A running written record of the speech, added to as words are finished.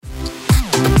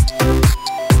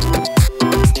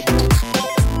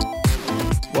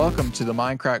welcome to the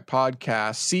Minecraft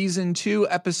Podcast, Season 2,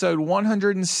 Episode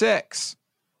 106.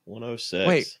 106.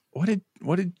 Wait, what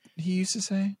did he used to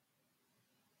say?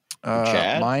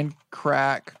 Chad?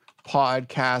 Minecraft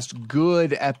Podcast,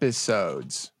 good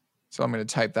episodes. So I'm going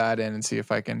to type that in and see if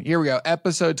I can. Here we go.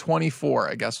 Episode 24,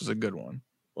 I guess, was a good one.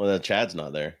 Well, then Chad's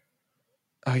not there.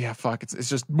 Oh yeah, fuck. It's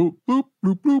just boop boop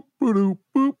boop boop boop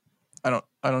boop. I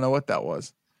don't know what that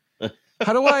was.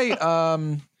 How do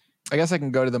I guess I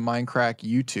can go to the Minecraft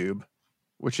YouTube,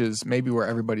 which is maybe where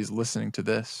everybody's listening to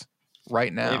this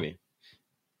right now. Maybe.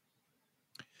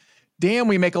 Damn,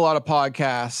 we make a lot of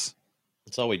podcasts.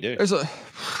 That's all we do. There's a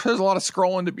lot of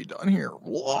scrolling to be done here.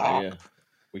 Oh, yeah.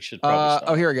 We should probably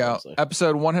stop, here we go. honestly.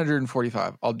 Episode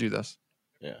 145. I'll do this.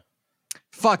 Yeah.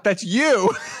 Fuck, that's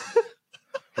you.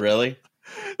 Really?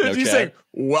 Did you say,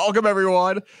 welcome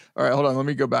everyone? All right, hold on. Let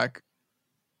me go back.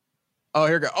 Oh,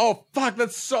 here we go. Oh, fuck,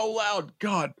 that's so loud.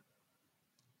 God.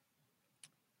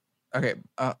 Okay,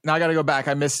 now I got to go back.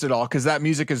 I missed it all because that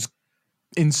music is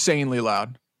insanely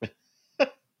loud.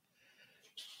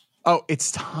 Oh, it's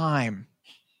time.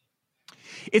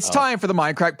 It's time for the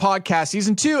Minecraft Podcast,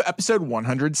 Season 2, Episode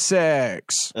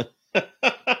 106.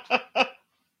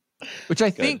 Which I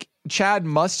think Chad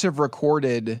must have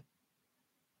recorded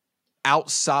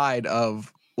outside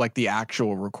of like the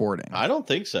actual recording. I don't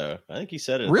think so. I think he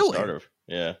said it at Really? the start of.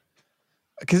 Yeah.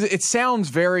 Because it sounds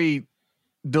very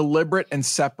deliberate and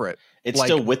separate. It's like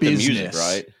still with business. the music,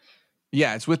 right?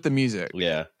 Yeah, it's with the music.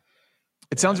 Yeah.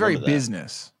 It sounds very remember that.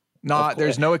 business. Not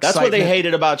there's no excitement. That's what they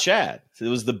hated about Chad. It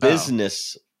was the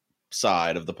business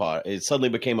side of the pod. It suddenly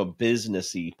became a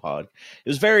businessy pod.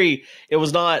 It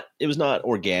was not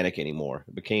organic anymore.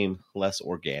 It became less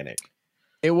organic.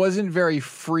 It wasn't very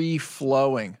free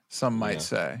flowing, some might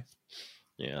say.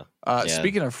 Yeah.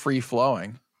 Speaking of free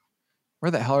flowing,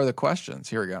 where the hell are the questions?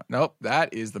 Here we go. Nope,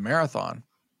 that is the marathon.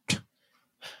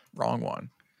 Wrong one.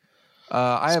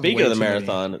 Speaking of the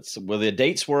marathon, the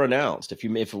dates were announced.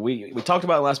 If we talked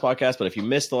about it last podcast, but if you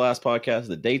missed the last podcast,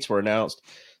 the dates were announced.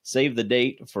 Save the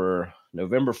date for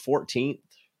November 14th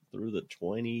through the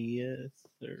 20th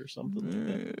or something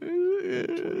like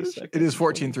that. It is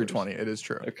 14 through 20. It is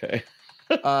true. Okay.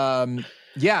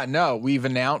 We've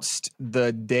announced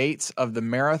the dates of the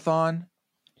marathon.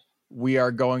 We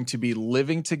are going to be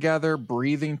living together,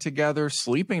 breathing together,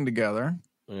 sleeping together.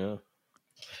 Yeah.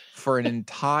 For an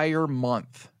entire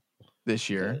month this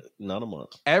year. Not a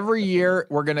month. Every year,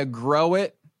 we're going to grow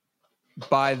it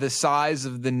by the size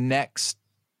of the next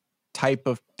type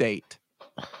of date.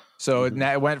 So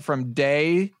it went from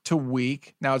day to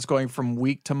week. Now it's going from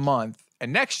week to month.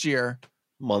 And next year,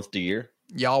 month to year.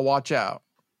 Y'all watch out.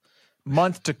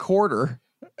 Month to quarter,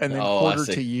 and then quarter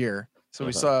to year. So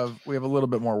we have a little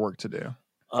bit more work to do.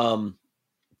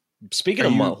 Speaking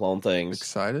of month-long things.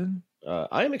 Excited?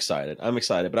 I am excited. I'm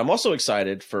excited, but I'm also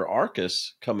excited for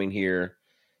Arcus coming here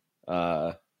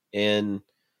in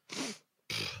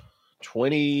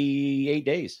 28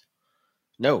 days.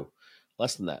 No,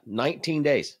 less than that. 19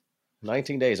 days.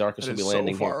 19 days. Arcus will be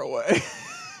landing so far here.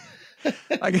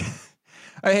 Away.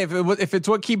 If it's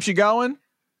what keeps you going,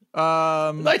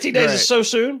 19 days is so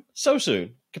soon. So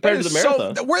soon compared to the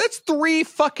marathon. That's 3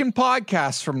 fucking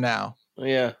podcasts from now.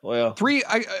 Yeah, well, 3.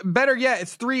 Better yet,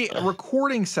 it's 3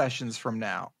 recording sessions from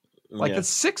now. That's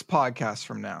 6 podcasts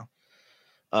from now.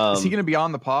 Is he going to be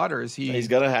on the pod, or is he? He's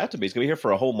going to have to be. He's going to be here for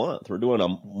a whole month. We're doing a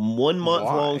 1 month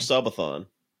long subathon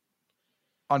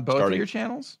on both of your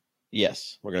channels.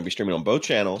 Yes, we're going to be streaming on both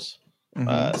channels.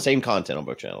 Same content on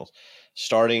both channels.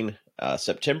 Starting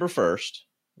September 1st,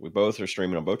 we both are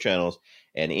streaming on both channels,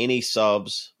 and any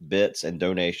subs, bits, and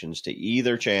donations to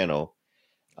either channel.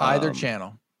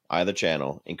 Either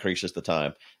channel increases the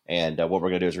time. And what we're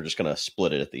going to do is we're just going to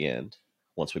split it at the end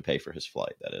once we pay for his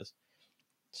flight, that is.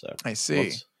 So I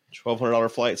see.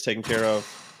 $1,200 flight's taken care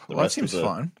of. That seems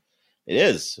fun. It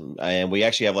is. And we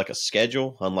actually have like a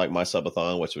schedule, unlike my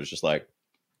subathon, which was just like,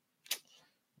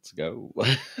 let's go.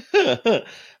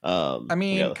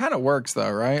 It kind of works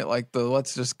though, right? Like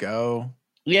let's just go.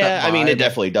 Yeah, it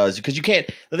definitely does, because you can't.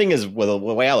 The thing is, with the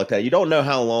way I looked at it, you don't know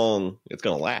how long it's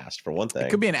going to last. For one thing,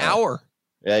 it could be an hour.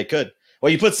 Yeah, it could.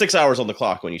 Well, you put 6 hours on the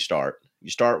clock when you start. You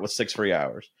start with 6 free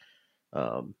hours.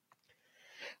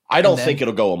 I don't think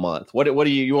it'll go a month. What do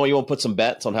you want? You want to put some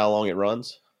bets on how long it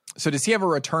runs? So does he have a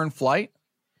return flight?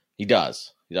 He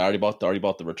does. He already bought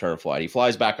the return flight. He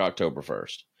flies back October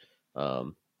 1st.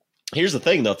 Here's the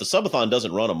thing though: if the subathon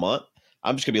doesn't run a month,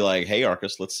 I'm just gonna be like, "Hey,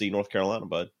 Arcus, let's see North Carolina,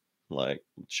 bud. Like,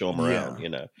 show him around." You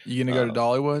know, you gonna go to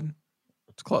Dollywood?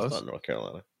 It's close. It's not North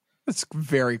Carolina. It's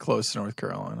very close to North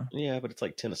Carolina. Yeah, but it's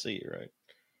like Tennessee, right?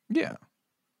 Yeah.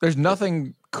 There's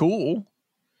nothing cool.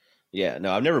 Yeah,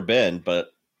 no, I've never been,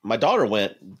 but My daughter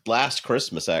went last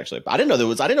Christmas. Actually, I didn't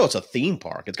know it's a theme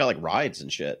park. It's got like rides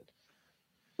and shit.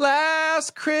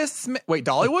 Last Christmas. Wait,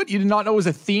 Dollywood? You did not know it was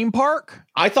a theme park?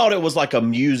 I thought it was like a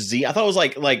museum. I thought it was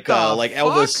like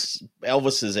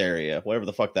Elvis's area, whatever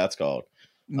the fuck that's called.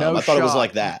 No, I thought it was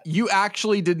like that. You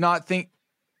actually did not think.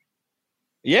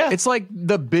 Yeah, it's like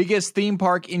the biggest theme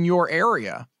park in your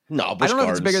area. No, Busch I don't know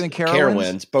if it's bigger than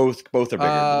Carowinds. Both are bigger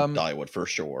than Dollywood for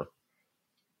sure.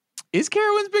 Is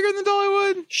Carowinds bigger than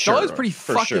Dollywood? Sure, Dollywood's pretty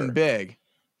fucking big.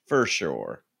 For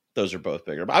sure. Those are both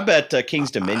bigger. I bet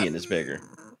King's Dominion is bigger.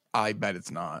 I bet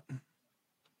it's not.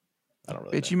 I don't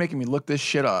really know. You making me look this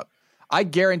shit up. I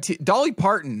guarantee Dolly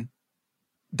Parton,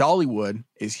 Dollywood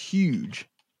is huge.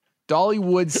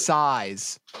 Dollywood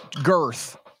size,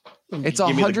 girth. It's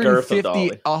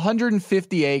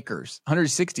 150 acres,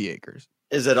 160 acres.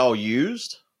 Is it all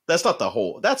used? That's not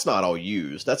all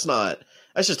used. That's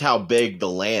just how big the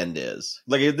land is.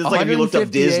 Like it's like if you looked up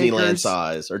Disneyland acres,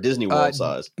 size or Disney World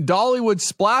size. Dollywood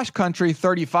Splash Country,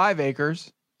 35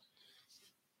 acres.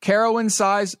 Carowin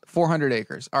size, 400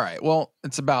 acres. All right. Well,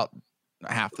 it's about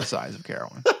half the size of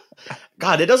Carowin.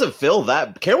 God, it doesn't feel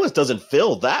that. Carowinds doesn't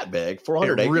feel that big.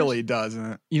 400 acres. It really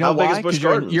doesn't. You know why? Because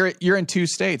you're in two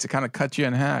states. It kind of cuts you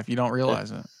in half. You don't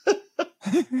realize it.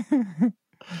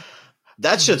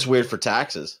 That shit's weird for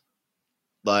taxes.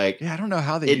 Like, yeah, I don't know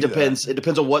how they. It depends. It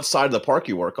depends on what side of the park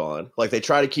you work on. Like, they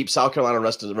try to keep South Carolina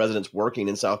residents working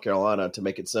in South Carolina to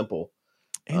make it simple.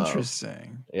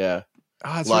 Interesting. Yeah.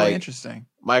 Oh, that's really interesting.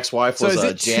 My ex-wife was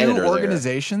a janitor. 2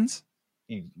 organizations?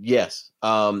 There. Yes.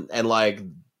 And like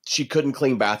she couldn't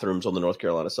clean bathrooms on the North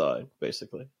Carolina side,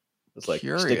 basically. It's like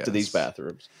stick to these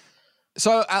bathrooms.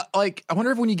 So I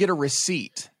wonder if when you get a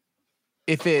receipt,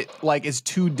 if it like is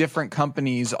 2 different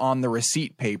companies on the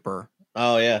receipt paper.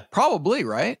 Oh yeah. Probably,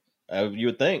 right? You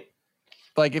would think.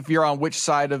 Like if you're on which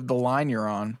side of the line you're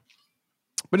on.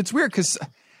 But it's weird because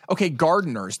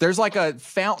gardeners, there's like a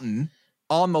fountain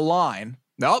on the line.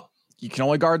 Nope. You can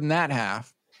only garden that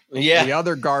half. Yeah. The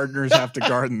other gardeners have to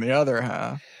garden the other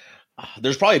half.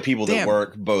 There's probably people that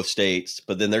work both states,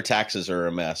 but then their taxes are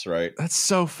a mess, right? That's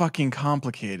so fucking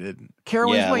complicated.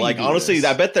 Carowinds, yeah, like honestly,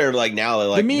 I bet they're like now they're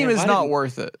like the meme is not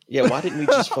worth it. Yeah, why didn't we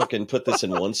just fucking put this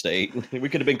in one state? We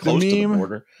could have been close to the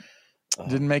border.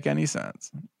 Didn't make any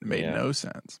sense. It made no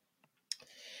sense.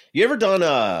 You ever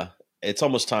done it's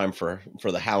almost time for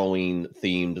the Halloween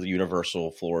themed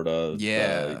Universal Florida.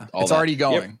 Yeah. It's already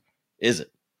going. Is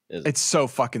it? It's so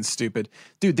fucking stupid.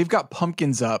 Dude, they've got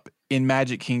pumpkins up in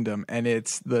Magic Kingdom and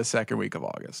it's the second week of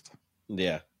August.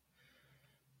 Yeah.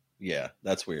 Yeah,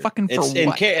 that's weird. Fucking for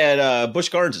what? At Busch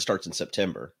Gardens, it starts in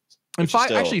September. And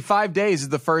 5 days is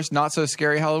the first not so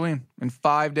scary Halloween. In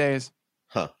 5 days.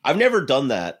 Huh. I've never done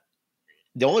that.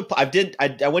 The only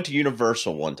I went to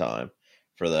Universal one time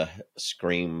for the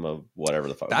Scream of whatever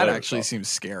the fuck. That actually seems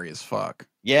scary as fuck.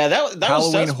 Yeah, that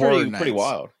was pretty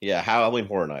wild. Nights. Yeah, Halloween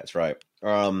Horror Nights, right?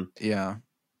 Yeah.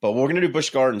 But we're gonna do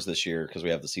Busch Gardens this year because we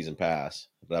have the season pass.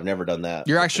 But I've never done that.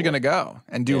 You're actually gonna go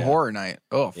and do Horror Night.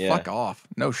 Oh, fuck off!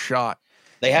 No shot.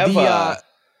 They have one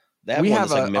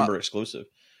that's like member exclusive.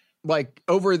 Like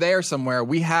over there somewhere,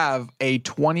 we have a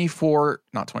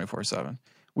 24/7.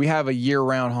 We have a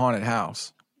year-round haunted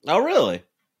house. Oh, really?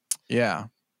 Yeah.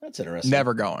 That's interesting.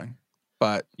 Never going.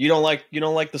 But you don't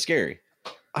like the scary.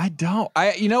 I don't.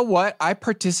 You know what? I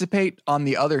participate on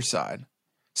the other side.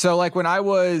 So like when I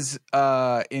was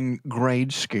in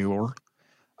grade school,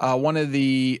 one of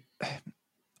the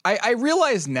I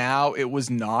realize now it was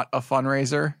not a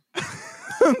fundraiser.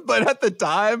 But at the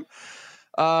time,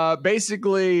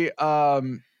 basically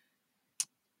one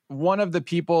of the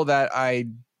people that I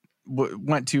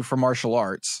went to for martial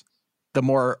arts, the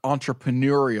more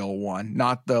entrepreneurial one,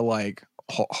 not the like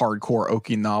hardcore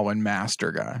Okinawan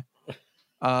master guy.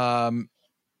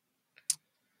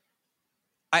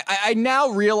 I now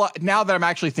realize, now that I'm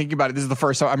actually thinking about it, this is the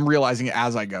first time I'm realizing it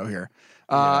as I go here.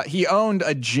 He owned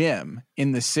a gym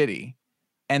in the city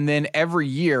and then every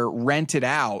year rented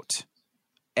out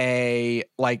an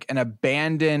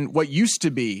abandoned, what used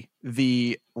to be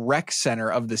the rec center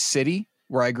of the city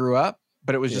where I grew up,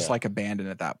 but it was just like abandoned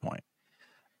at that point.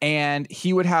 And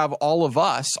he would have all of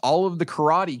us, all of the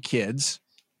karate kids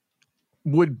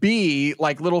would be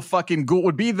like little fucking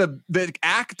would be the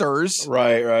actors.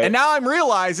 Right. And now I'm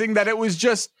realizing that it was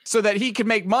just so that he could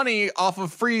make money off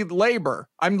of free labor.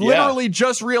 I'm literally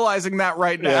just realizing that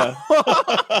right now.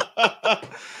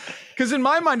 Because in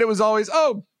my mind, it was always,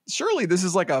 surely this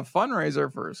is like a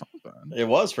fundraiser for something. It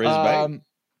was for his bank.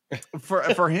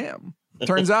 For him.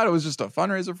 Turns out it was just a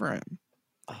fundraiser for him.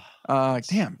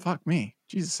 Damn, fuck me.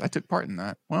 Jesus, I took part in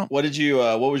that. Well, what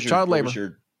was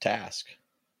your task?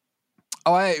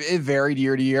 Oh, it varied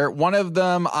year to year. One of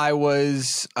them, I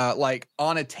was like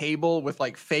on a table with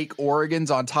like fake organs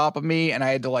on top of me, and I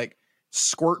had to like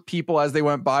squirt people as they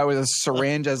went by with a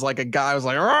syringe as like a guy was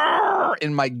like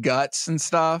in my guts and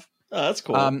stuff. Oh, that's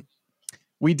cool.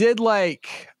 We did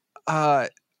like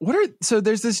so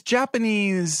there's this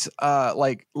Japanese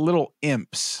like little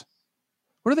imps.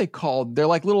 What are they called? They're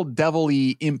like little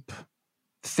devil-y imp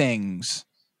things.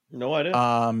 No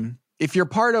idea. If you're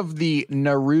part of the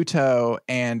Naruto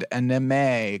and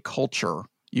anime culture,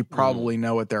 you probably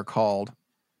know what they're called.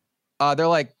 They're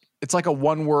like, it's like a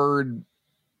one word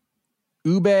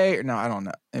ube. No, I don't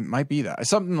know. It might be that.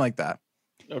 Something like that.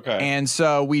 Okay. And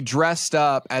so we dressed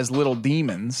up as little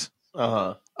demons. In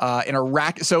a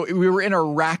racket. So we were in a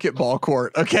racquetball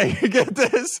court. Okay. Get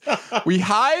this. We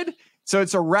hide. So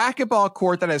it's a racquetball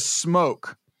court that has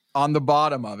smoke on the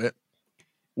bottom of it.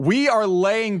 We are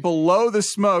laying below the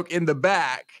smoke in the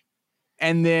back.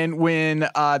 And then when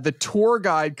the tour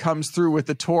guide comes through with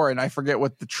the tour, and I forget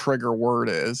what the trigger word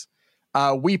is,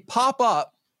 we pop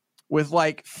up with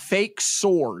like fake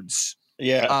swords.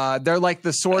 Yeah. They're like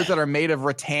the swords that are made of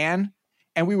rattan.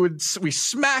 And we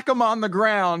smack them on the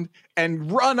ground and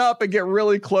run up and get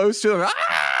really close to them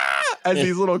as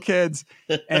these little kids.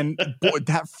 And boy,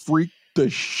 that freaked the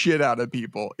shit out of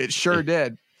people. It sure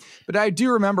did. But I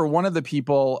do remember one of the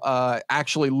people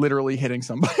actually literally hitting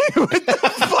somebody with the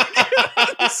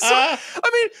fucking sword. I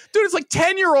mean, dude, it's like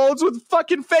 10-year-olds with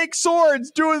fucking fake swords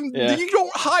doing. Yeah. You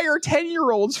don't hire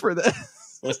 10-year-olds for this.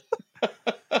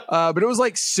 But it was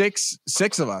like six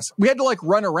of us. We had to like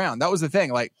run around. That was the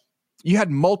thing. Like you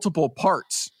had multiple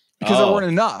parts because there weren't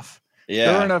enough. Yeah.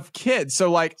 There weren't enough kids.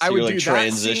 So like I would like do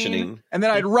transitioning. That scene, and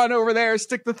then I'd run over there,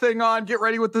 stick the thing on, get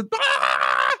ready with the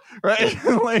right.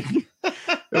 Like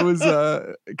it was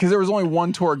because there was only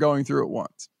one tour going through at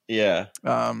once. Yeah.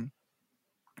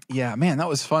 Yeah, man, that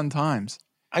was fun times.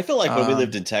 I feel like when we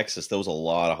lived in Texas, there was a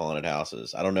lot of haunted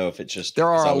houses. I don't know if it's just there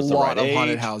are a lot of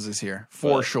haunted houses here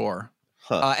for sure.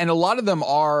 And a lot of them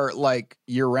are like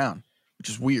year round, which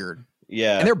is weird.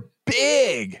 Yeah. And they're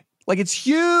big. Like it's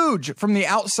huge from the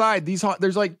outside.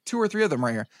 There's like 2 or 3 of them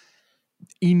right here.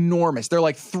 Enormous. They're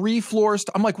like 3 floors.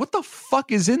 I'm like, what the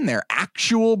fuck is in there?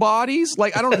 Actual bodies?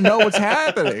 Like, I don't know what's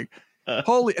happening.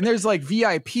 Holy, and there's like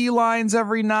VIP lines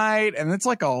every night, and it's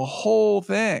like a whole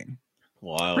thing.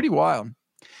 Wow. Pretty wild.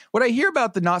 What I hear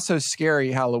about the not so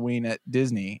scary Halloween at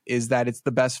Disney is that it's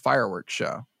the best fireworks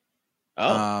show.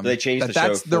 Oh, they changed the show.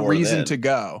 That's the reason to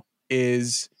go.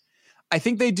 Is I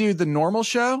think they do the normal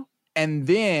show, and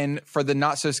then for the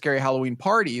not so scary Halloween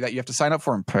party that you have to sign up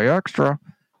for and pay extra,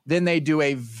 then they do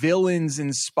a villains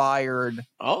inspired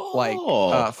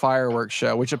fireworks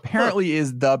show, which apparently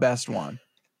is the best one.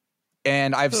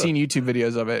 And I've seen YouTube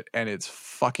videos of it, and it's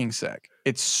fucking sick.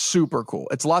 It's super cool.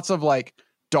 It's lots of like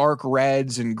dark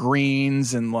reds and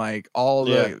greens and like all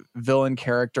the villain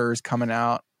characters coming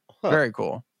out. Very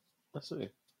cool. Let's see.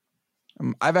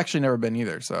 I've actually never been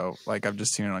either, so like I've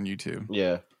just seen it on YouTube.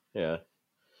 Yeah.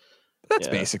 But that's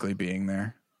basically being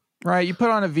there, right? You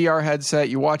put on a VR headset,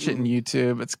 you watch it in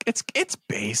YouTube. It's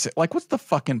basic. Like, what's the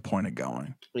fucking point of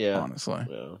going? Yeah, honestly,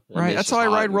 right. I that's how I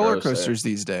ride roller coasters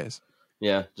these days.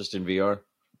 Yeah, just in VR.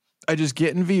 I just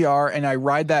get in VR and I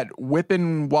ride that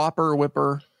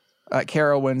whipper at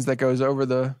Carowinds that goes over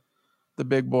the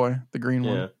big boy, the green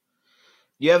one.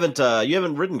 You haven't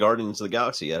ridden Guardians of the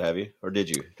Galaxy yet, have you? Or did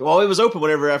you? Well, it was open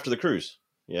whenever after the cruise.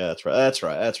 Yeah, that's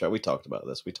right. We talked about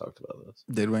this.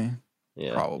 Did we?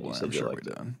 Yeah, probably. I'm sure we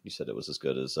did. You said it was as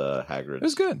good as Hagrid's. It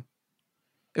was good.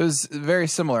 It was very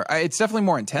similar. It's definitely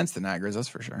more intense than Hagrid's, that's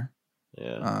for sure.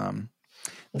 Yeah.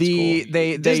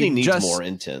 Disney needs more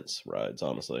intense rides,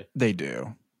 honestly. They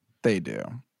do.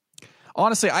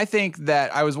 Honestly, I think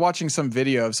that I was watching some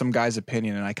video of some guy's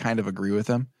opinion, and I kind of agree with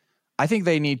him. I think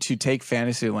they need to take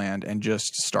Fantasyland and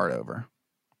just start over.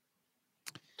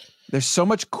 There's so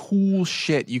much cool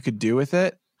shit you could do with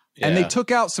it. Yeah. And they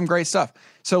took out some great stuff.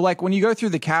 So like when you go through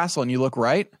the castle and you look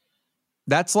right,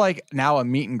 that's like now a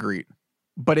meet and greet.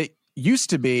 But it used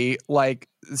to be like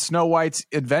Snow White's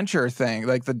adventure thing,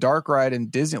 like the dark ride in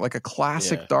Disney, like a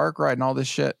classic dark ride and all this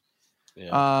shit.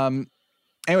 Yeah.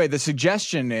 Anyway, the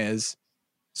suggestion is,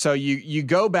 so you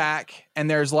go back and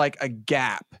there's like a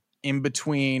gap in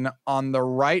between. On the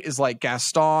right is like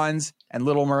Gaston's and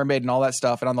Little Mermaid and all that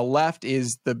stuff. And on the left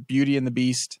is the Beauty and the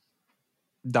Beast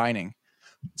dining.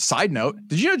 Side note,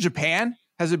 did you know Japan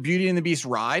has a Beauty and the Beast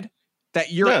ride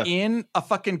that you're in a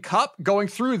fucking cup going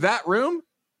through that room?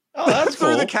 Oh, that's through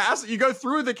cool. the castle. You go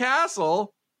through the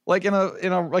castle like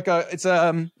it's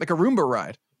a Roomba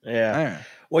ride. Yeah.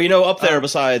 Well, you know, up there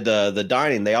beside the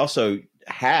dining, they also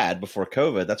had before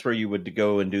COVID. That's where you would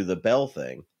go and do the bell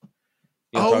thing.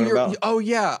 You know what I'm talking about? Oh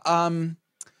yeah. I don't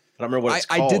remember what it's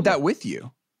called. I did that with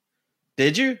you.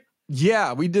 Did you?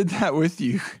 Yeah, we did that with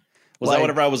you. Was that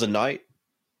whenever I was a knight?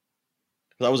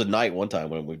 Because I was a knight one time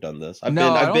when we've done this. I've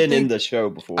been in the show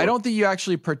before. I don't think you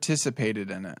actually participated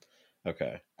in it.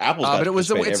 Okay. Apple's but it was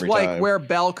it's like time. Where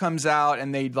Belle comes out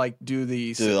and they like do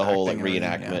the whole like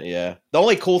reenactment. Yeah. The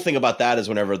only cool thing about that is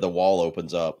whenever the wall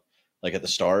opens up, like at the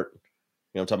start.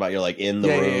 You know what I'm talking about? You're like in the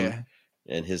room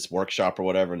in his workshop or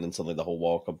whatever, and then suddenly the whole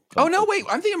wall comes. Oh no, wait!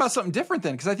 I'm thinking about something different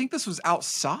then, because I think this was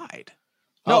outside.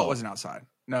 No, it wasn't outside.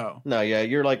 No, yeah,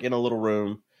 you're like in a little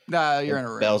room. Nah, you're in a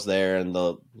room. Belle's there, and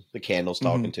the candle's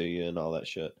talking to you, and all that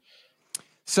shit.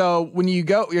 So when you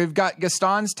go, you've got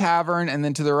Gaston's Tavern, and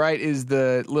then to the right is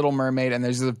the Little Mermaid, and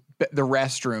there's the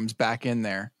restrooms back in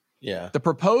there. Yeah. The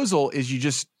proposal is you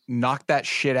just knock that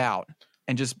shit out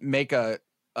and just make a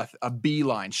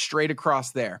beeline straight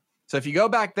across there. So if you go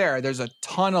back there, there's a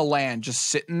ton of land just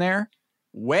sitting there.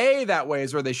 Way that way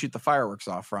is where they shoot the fireworks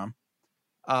off from.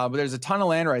 But there's a ton of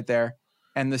land right there.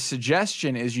 And the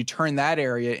suggestion is you turn that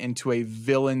area into a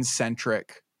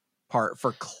villain-centric part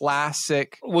for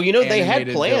classic. Well, you know, they had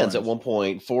plans at one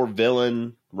point for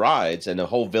villain rides and a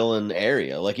whole villain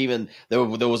area. Like even there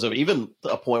was even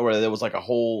a point where there was like a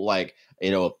whole, like,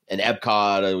 you know, an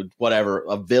Epcot or whatever,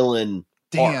 a villain.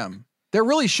 Damn. Park. There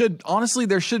really should, honestly,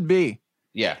 there should be.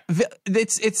 Yeah.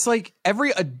 It's like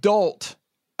every adult,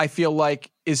 I feel like,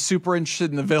 is super interested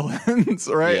in the villains,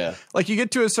 right? Yeah. Like you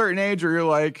get to a certain age where you're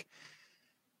like,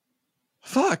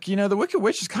 fuck, you know, the Wicked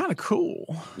Witch is kind of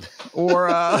cool. Or,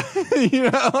 you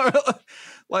know,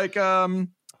 like,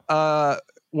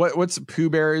 what's Pooh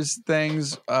Bear's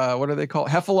things? What are they called?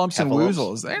 Heffalumps and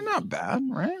Woozles. They're not bad,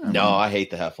 right? No, I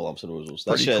hate the Heffalumps and Woozles.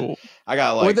 That shit, cool. I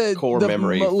got like the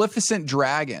memory. Maleficent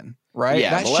Dragon, right?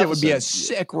 Yeah, that shit would be a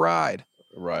sick ride.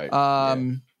 Right.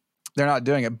 They're not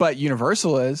doing it, but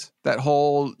Universal is. That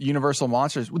whole Universal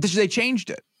Monsters, they changed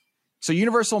it. So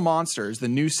Universal Monsters, the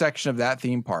new section of that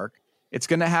theme park, it's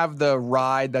going to have the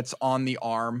ride that's on the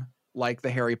arm, like the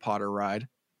Harry Potter ride,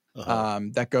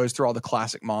 that goes through all the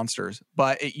classic monsters.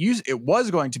 But it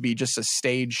was going to be just a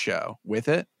stage show with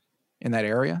it in that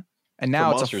area, and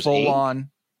now it's a full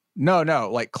on. No,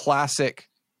 like classic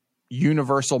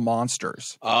Universal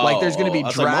Monsters. Like there's going to be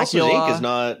Dracula. Monsters Inc. is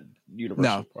not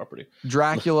Universal property.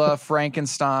 Dracula,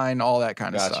 Frankenstein, all that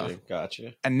kind of stuff.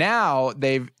 Gotcha. And now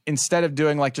they've, instead of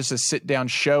doing like just a sit down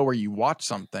show where you watch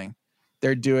something,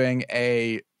 they're doing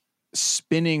a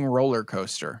spinning roller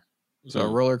coaster. So a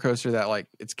roller coaster that like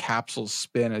its capsules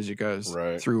spin as it goes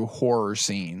through horror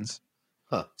scenes.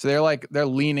 Huh. So they're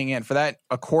leaning in for that.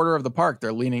 A quarter of the park,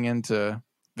 they're leaning into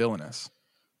villainous.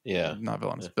 Yeah. Not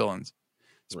villains, villains.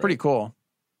 It's pretty cool.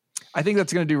 I think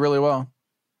that's going to do really well.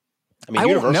 I mean,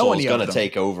 Universal is going to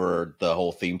take over the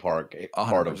whole theme park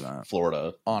part 100%. of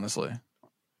Florida. Honestly,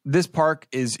 this park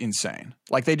is insane.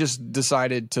 Like they just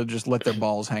decided to just let their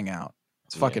balls hang out.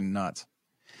 It's fucking nuts.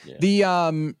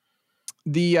 Yeah.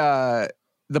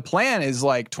 The plan is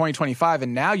like 2025,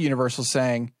 and now Universal's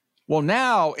saying, well,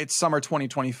 now it's summer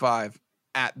 2025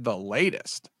 at the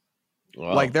latest.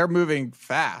 Wow. Like they're moving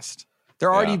fast.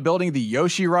 They're already building the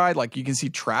Yoshi ride. Like you can see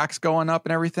tracks going up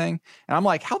and everything. And I'm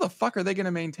like, how the fuck are they going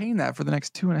to maintain that for the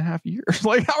next 2.5 years?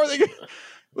 Like, how are they going to,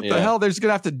 what the hell? They're just going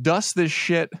to have to dust this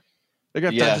shit. They're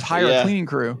going to have to just hire a cleaning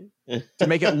crew to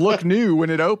make it look new when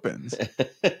it opens.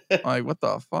 Like, what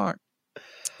the fuck?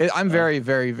 I'm very,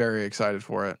 very, very excited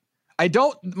for it.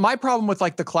 My problem with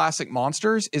like the classic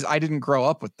monsters is I didn't grow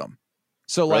up with them.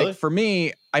 So like for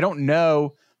me, I don't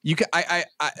know.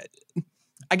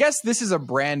 I guess this is a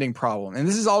branding problem, and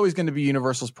this is always going to be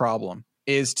Universal's problem.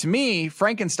 Is to me,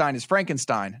 Frankenstein is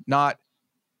Frankenstein, not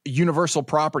Universal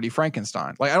property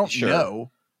Frankenstein. Like I don't know,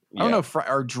 I don't know,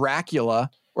 or Dracula,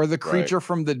 or the creature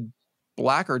from the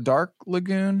Black or Dark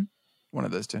Lagoon, one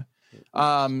of those two.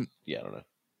 I don't know.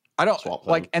 I don't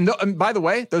like, and by the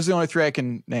way, those are the only three I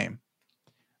can name.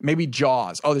 Maybe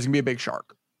Jaws. Oh, there's gonna be a big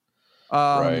shark.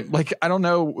 Like I don't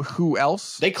know who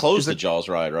else. They closed the Jaws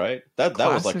ride, right? That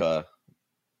was like a.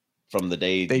 From the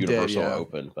day Universal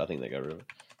opened, I think they got rid of it.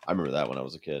 I remember that when I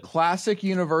was a kid. Classic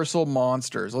Universal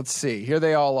monsters. Let's see. Here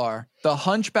they all are. The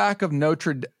Hunchback of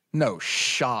Notre Dame. No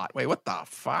shot. Wait, what the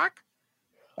fuck?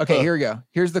 Okay, here we go.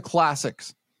 Here's the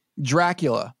classics.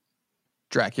 Dracula.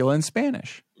 Dracula in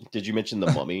Spanish. Did you mention the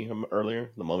Mummy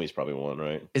earlier? The Mummy's probably one,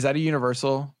 right? Is that a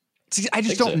Universal? See, I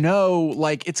just don't know.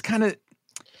 Like, it's kind of...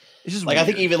 It's just like, weird. I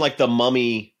think even like the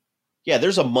Mummy... Yeah,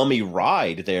 there's a Mummy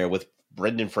ride there with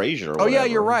Brendan Fraser. Oh yeah,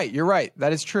 you're right. You're right.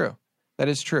 That is true. That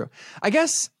is true. I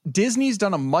guess Disney's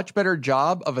done a much better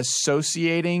job of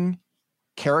associating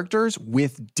characters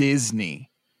with Disney.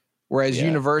 Whereas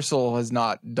Universal has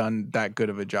not done that good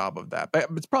of a job of that. But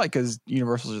it's probably because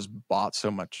Universal just bought so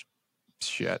much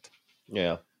shit.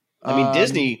 Yeah. I mean,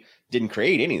 Disney didn't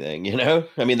create anything, you know?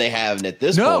 I mean, they haven't at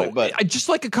this point. But just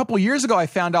like a couple years ago, I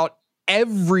found out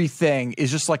everything is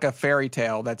just like a fairy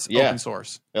tale that's open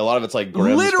source. A lot of it's like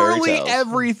Grimm's literally fairy tales.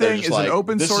 Everything is like, an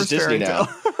open source fairy tale.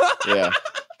 Yeah.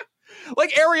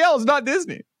 Like Ariel is not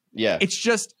Disney. Yeah. It's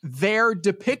just their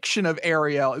depiction of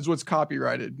Ariel is what's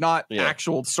copyrighted, not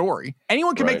actual story.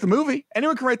 Anyone can make the movie.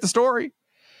 Anyone can write the story.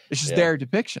 It's just their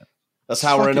depiction. That's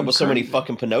how we're ending up with so many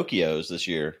fucking Pinocchios this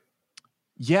year.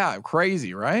 Yeah,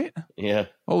 crazy, right? Yeah.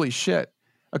 Holy shit.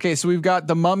 Okay, so we've got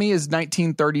The Mummy is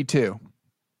 1932.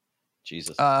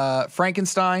 Jesus.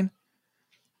 Frankenstein.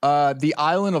 The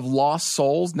Island of Lost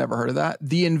Souls. Never heard of that.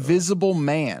 The Invisible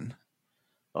Man.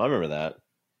 Oh, I remember that.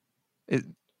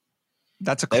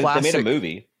 That's a classic. They made a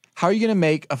movie. How are you going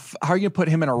to put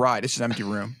him in a ride? It's just an empty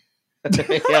room.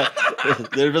 Yeah.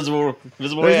 The invisible man.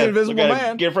 The Invisible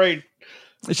Man. Get afraid.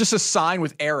 It's just a sign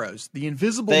with arrows. The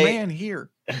Invisible Man here.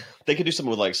 They could do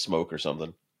something with like smoke or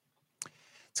something.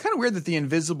 It's kind of weird that the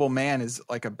Invisible Man is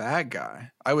like a bad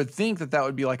guy. I would think that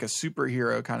would be like a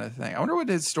superhero kind of thing. I wonder what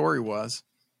his story was.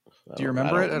 Do you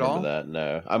remember it at all? That,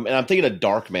 no. I'm thinking of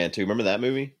Dark Man too. Remember that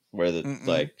movie where the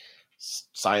like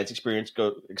science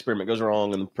experiment goes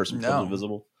wrong and the person becomes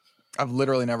invisible? I've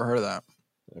literally never heard of that.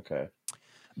 Okay.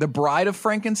 The Bride of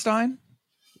Frankenstein?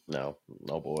 No.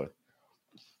 Oh boy.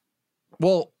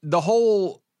 Well, the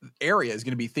whole area is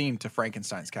going to be themed to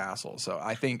Frankenstein's castle, so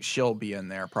I think she'll be in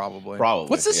there probably.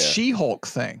 What's this She-Hulk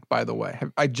thing, by the way?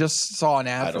 I just saw an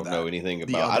ad. I don't know anything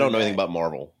about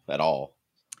Marvel at all.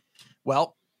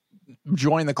 Well,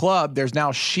 join the club. There's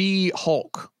now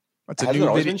She-Hulk. That's a new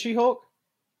always been She-Hulk?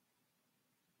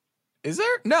 Is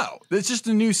there? No, it's just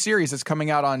a new series that's coming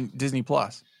out on Disney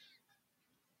Plus.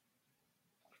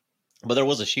 But there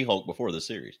was a She-Hulk before this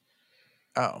series.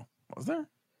 Oh, was there?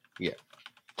 Yeah.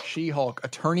 She-Hulk,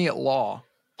 Attorney at Law,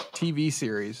 TV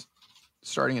series,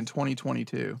 starting in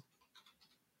 2022.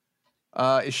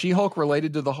 Is She-Hulk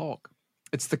related to the Hulk?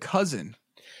 It's the cousin.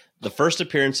 The first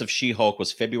appearance of She-Hulk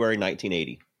was February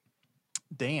 1980.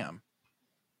 Damn.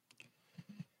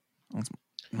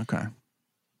 Okay.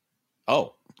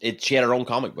 Oh, she had her own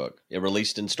comic book. It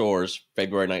released in stores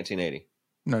February 1980.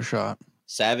 No shot.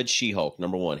 Savage She-Hulk,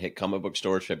 #1, hit comic book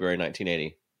stores February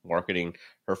 1980, marketing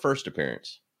her first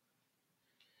appearance.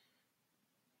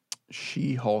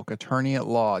 She-Hulk, Attorney at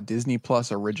Law, Disney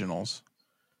Plus Originals.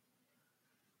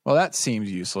 Well, that seems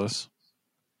useless.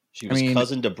 She was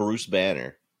cousin to Bruce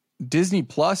Banner. Disney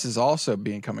Plus is also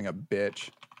becoming a bitch.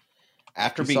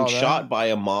 After being shot by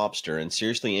a mobster and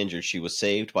seriously injured, she was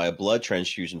saved by a blood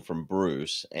transfusion from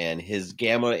Bruce, and his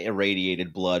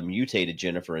gamma-irradiated blood mutated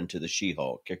Jennifer into the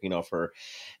She-Hulk, kicking off her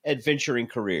adventuring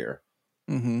career.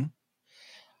 Mm-hmm.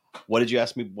 What did you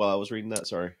ask me while I was reading that?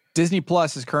 Sorry. Disney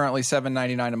Plus is currently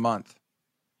 $7.99 a month.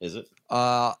 Is it?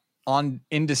 On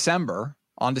December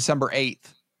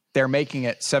 8th, they're making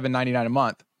it $7.99 a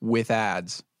month with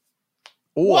ads.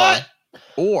 Or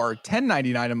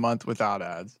 $10.99 a month without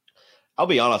ads. I'll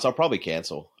be honest, I'll probably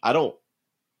cancel. I don't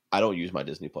use my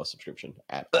Disney Plus subscription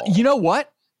at all. You know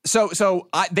what? So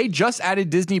they just added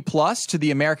Disney Plus to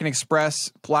the American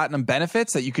Express Platinum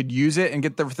benefits that you could use it and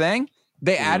get their thing.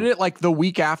 They added it like the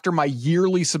week after my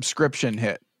yearly subscription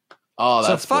hit. Oh,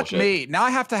 that's so fuck bullshit. me. Now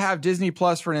I have to have Disney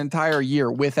Plus for an entire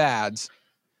year with ads.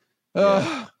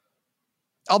 Although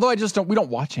we don't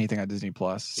watch anything on Disney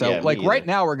Plus. So right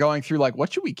now we're going through like,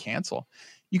 what should we cancel?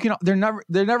 They're never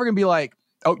going to be like,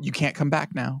 oh, you can't come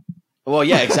back now. Well,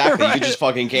 yeah, exactly. Right? You can just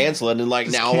fucking cancel it and like,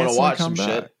 just now I want to watch some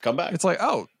shit. Come back. It's like,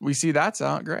 oh, we see that's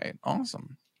out. Great.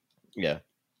 Awesome. Yeah.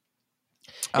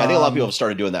 I think a lot of people have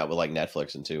started doing that with like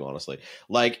Netflix and too, honestly.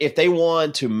 Like if they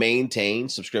want to maintain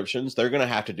subscriptions, they're going to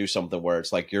have to do something where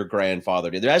it's like your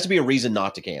grandfather did. There has to be a reason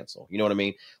not to cancel. You know what I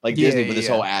mean? Like Disney with this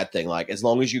whole ad thing. Like as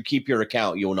long as you keep your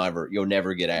account, you'll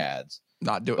never get ads.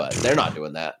 Not doing, but they're not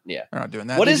doing that. Yeah, they're not doing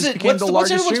that. What is it?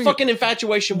 What's everyone's fucking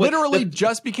infatuation with? Literally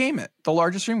just became it the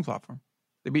largest streaming platform.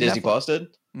 They beat Disney Plus did.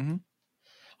 Mm-hmm.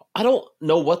 I don't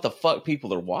know what the fuck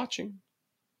people are watching.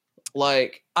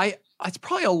 Like, it's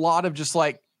probably a lot of just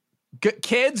like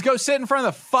kids go sit in front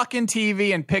of the fucking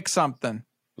TV and pick something.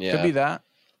 Yeah, could be that.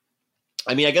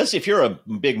 I mean, I guess if you're a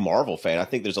big Marvel fan, I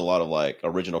think there's a lot of like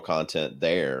original content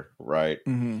there, right?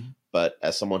 Mm-hmm. But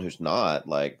as someone who's not,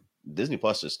 like Disney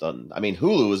Plus just done. I mean,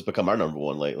 Hulu has become our number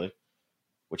one lately,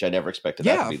 which I never expected.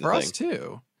 That to be the for thing. Us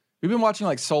too. We've been watching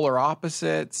like Solar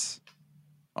Opposites.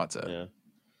 That's it. Yeah.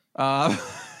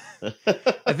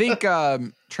 I think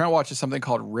Trent watches something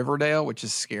called Riverdale, which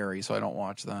is scary, so I don't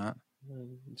watch that.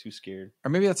 I'm too scared. Or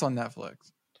maybe that's on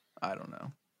Netflix. I don't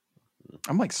know.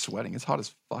 I'm like sweating. It's hot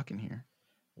as fuck in here.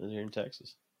 It's here in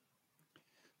Texas.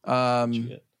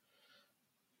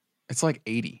 It's like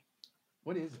 80.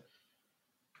 What is it?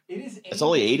 It's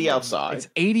only 80 outside. It's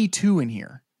 82 in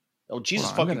here. Oh,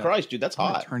 Jesus fucking Christ, dude. That's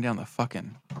hot. Turn down the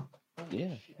fucking...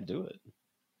 Yeah, do it.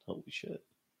 Holy shit.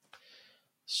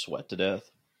 Sweat to death.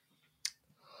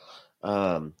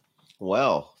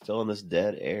 Well, filling this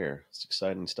dead air. It's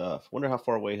exciting stuff. Wonder how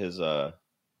far away his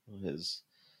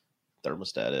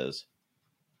thermostat is.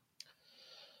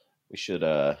 We should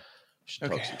talk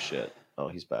some shit. Oh,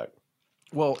 he's back.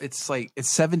 Well, it's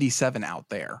 77 out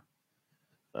there.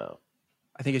 Oh.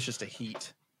 I think it's just a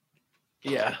heat.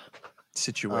 Yeah.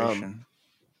 Situation.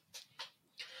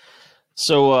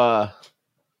 So how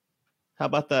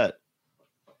about that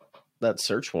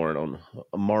search warrant on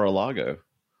Mar-a-Lago?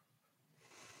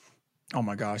 Oh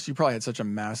my gosh, you probably had such a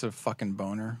massive fucking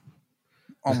boner.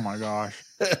 Oh my gosh.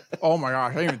 Oh my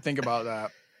gosh, I didn't even think about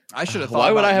that. I should have thought.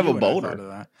 Why would I have a boner? Of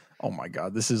that. Oh my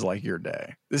God, this is like your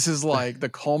day. This is like the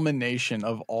culmination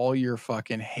of all your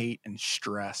fucking hate and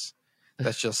stress.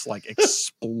 That's just like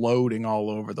exploding all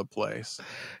over the place.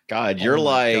 God, you're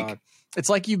like... God. It's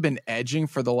like you've been edging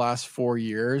for the last 4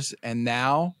 years and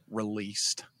now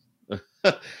released.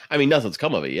 I mean, nothing's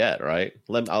come of it yet, right?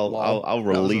 I'll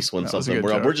release when something.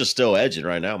 We're just still edging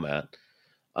right now, Matt.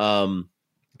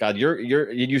 God,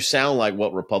 you sound like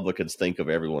what Republicans think of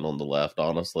everyone on the left,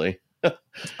 honestly.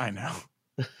 I know.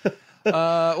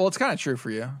 Well, it's kind of true for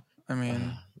you. I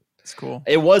mean, it's cool.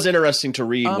 It was interesting to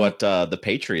read what the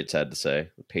Patriots had to say.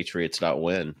 The Patriots not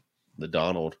win. The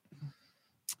Donald.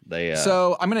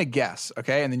 So I'm gonna guess,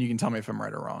 okay, and then you can tell me if I'm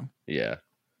right or wrong. Yeah,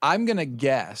 I'm gonna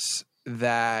guess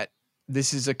that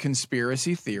this is a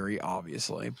conspiracy theory,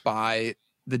 obviously, by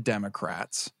the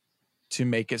Democrats to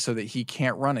make it so that he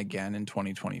can't run again in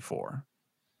 2024.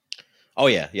 Oh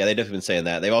yeah, they've definitely been saying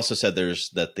that. They've also said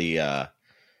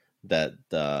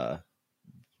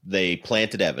they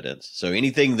planted evidence. So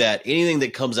anything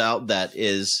that comes out that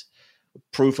is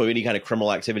proof of any kind of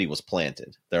criminal activity was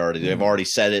planted. They've already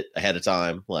said it ahead of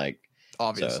time. Like,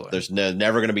 obviously, so there's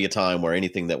never going to be a time where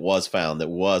anything that was found that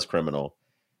was criminal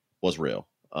was real.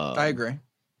 I agree.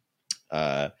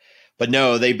 But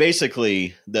no, they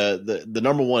basically the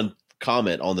number one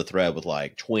comment on the thread with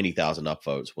like 20,000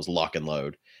 upvotes was lock and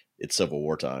load. It's Civil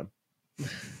War time.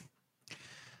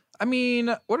 I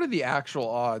mean, what are the actual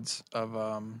odds of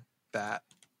that?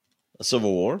 A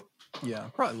civil war? Yeah,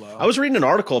 probably low. I was reading an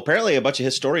article. Apparently, a bunch of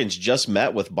historians just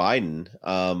met with Biden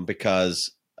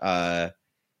because let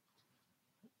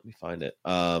me find it.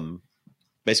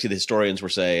 Basically, the historians were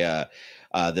saying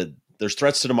that there's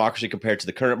threats to democracy compared to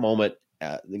the current moment,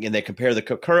 and they compare the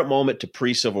current moment to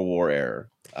pre-Civil War era.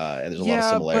 And there's a lot of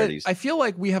similarities. But I feel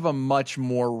like we have a much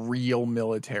more real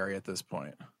military at this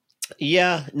point.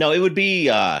 Yeah, no, it would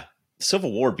be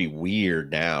Civil War would be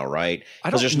weird now, right?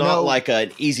 Because there's not like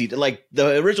an easy, like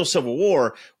the original Civil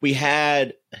War, we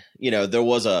had, there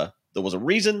was a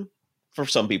reason for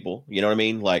some people, you know what I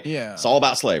mean? Like, it's all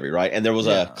about slavery, right? And there was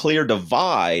a clear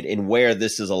divide in where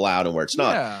this is allowed and where it's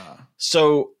not. Yeah.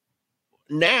 So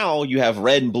now you have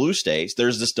red and blue states.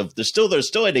 There's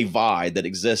still a divide that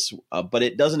exists, but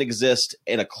it doesn't exist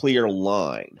in a clear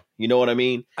line. You know what I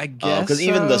mean? I guess because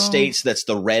even the states that's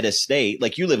the reddest state,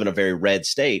 like you live in a very red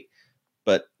state,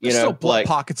 but there's still like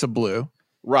pockets of blue,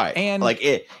 right? And like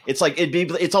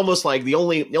it's almost like the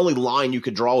only line you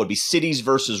could draw would be cities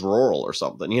versus rural or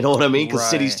something. You know what I mean? Because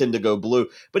cities tend to go blue,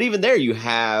 but even there you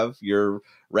have your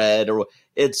red or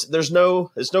there's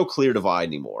no clear divide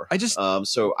anymore.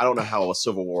 So I don't know how a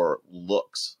civil war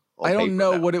looks. I don't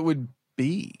know what it would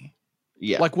be.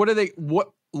 Yeah, like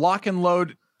what lock and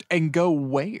load and go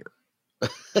where?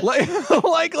 like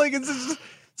it's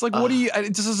like what do you?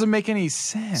 It just doesn't make any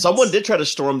sense. Someone did try to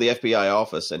storm the FBI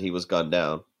office and he was gunned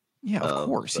down. Yeah, of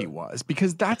course he was,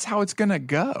 because that's how it's gonna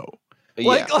go.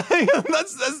 Like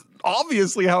that's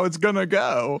obviously how it's gonna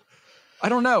go. I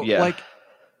don't know. Yeah. Like,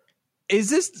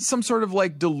 is this some sort of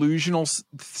like delusional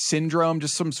syndrome?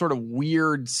 Just some sort of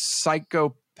weird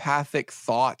psychopathic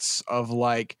thoughts of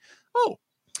like,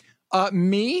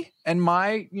 me and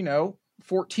my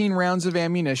 14 rounds of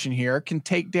ammunition here can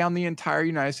take down the entire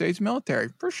United States military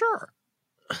for sure.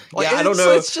 Like, I don't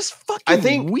know. It's just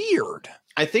fucking weird.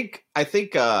 I think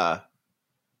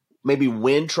maybe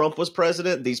when Trump was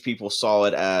president, these people saw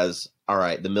it as, all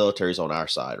right, the military's on our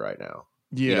side right now.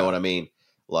 Yeah. You know what I mean?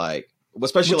 Like,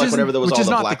 especially like whenever there was all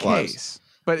the Black Lives.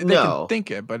 But they can think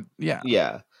it, but yeah.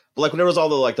 Yeah. But like whenever there was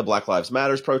all the Black Lives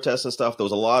Matters protests and stuff, there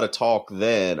was a lot of talk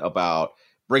then about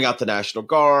bring out the National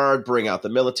Guard, bring out the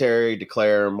military,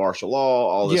 declare martial law,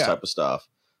 all this type of stuff.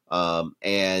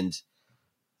 And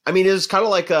I mean, it's kind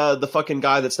of like the fucking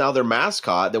guy that's now their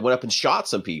mascot that went up and shot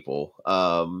some people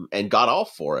and got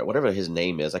off for it. Whatever his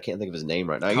name is. I can't think of his name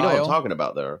right now. Kyle? You know what I'm talking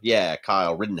about there. Yeah,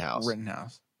 Kyle Rittenhouse.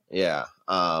 Yeah.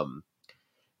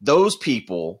 Those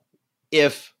people,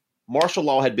 if martial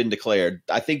law had been declared,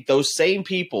 I think those same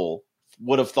people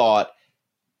would have thought,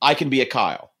 I can be a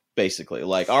Kyle, basically.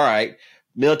 Like, all right,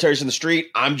 military's in the street,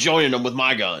 I'm joining them with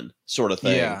my gun, sort of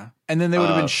thing. Yeah. And then they would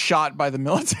have been shot by the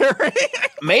military.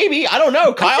 Maybe. I don't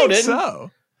know. Kyle didn't.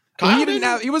 So.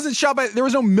 He wasn't shot by, there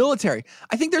was no military.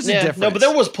 I think there's a difference. No, but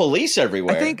there was police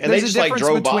everywhere. I think there's a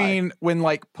difference between when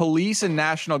like police and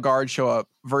National Guard show up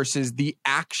versus the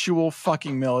actual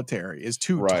fucking military is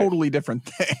two totally different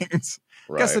things.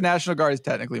 I guess the National Guard is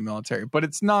technically military, but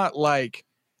it's not like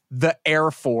the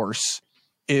Air Force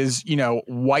is, you know,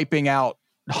 wiping out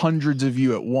hundreds of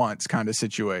you at once kind of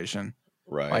situation.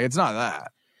 Right. Like it's not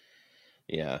that.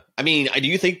 Yeah. I mean, do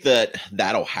you think that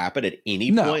that'll happen at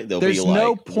any point? There'll there's be like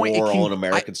no point war on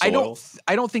American soil?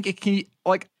 I don't think it can,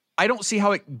 like, I don't see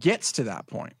how it gets to that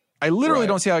point. I literally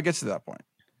don't see how it gets to that point.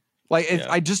 Like,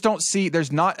 I just don't see,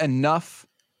 there's not enough.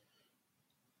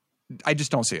 I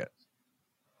just don't see it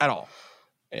at all.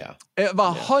 Yeah. If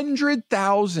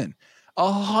 100,000,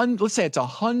 let's say it's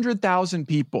 100,000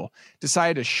 people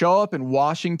decide to show up in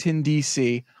Washington,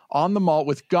 D.C. on the mall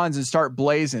with guns and start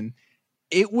blazing,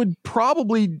 it would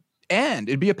probably end.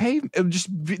 It'd be a pavement. It would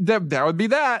just be, that would be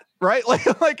that, right?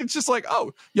 Like it's just like,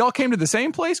 oh, y'all came to the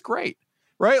same place, great,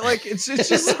 right? Like it's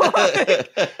just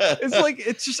like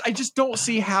I just don't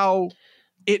see how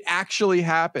it actually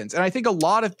happens. And I think a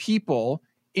lot of people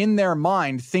in their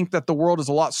mind think that the world is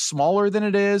a lot smaller than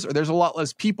it is, or there's a lot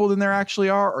less people than there actually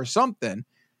are, or something.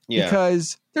 Yeah.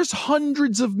 Because there's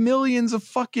hundreds of millions of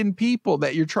fucking people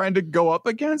that you're trying to go up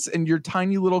against in your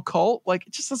tiny little cult. Like,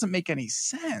 it just doesn't make any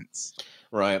sense.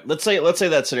 Right. Let's say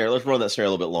that scenario. Let's run that scenario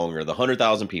a little bit longer. The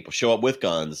 100,000 people show up with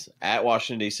guns at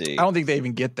Washington, D.C. I don't think they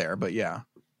even get there, but yeah.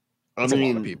 That's a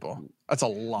lot of people. That's a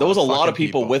lot. There was a lot of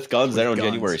people with guns there on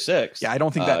January 6th. Yeah, I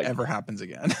don't think that ever happens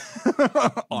again.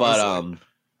 But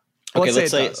okay,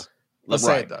 let's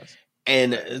say it does.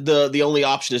 And the only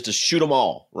option is to shoot them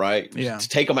all, right? Yeah. To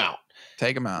take them out.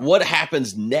 Take them out. What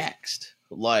happens next?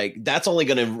 Like, that's only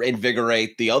going to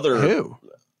invigorate the other. Who?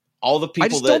 All the people. I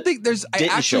just don't think there's.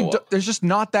 There's just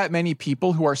not that many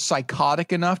people who are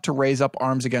psychotic enough to raise up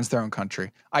arms against their own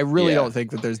country. I really don't think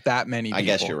that there's that many people. I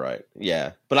guess you're right.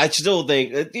 Yeah. But I still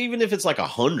think that even if it's like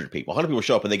 100 people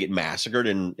show up and they get massacred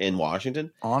in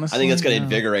Washington, honestly, I think that's going to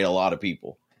invigorate a lot of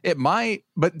people. It might.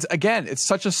 But again, it's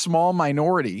such a small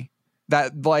minority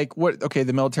that, like,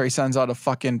 the military sends out a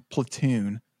fucking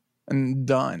platoon and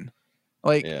done.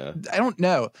 Like, I don't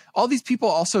know. All these people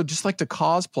also just like to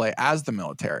cosplay as the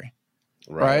military,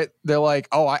 right? They're like,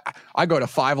 oh, I go to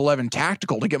 511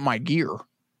 Tactical to get my gear.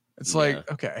 It's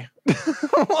like, okay.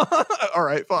 All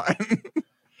right, fine.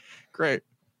 Great.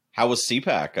 How was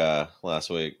CPAC last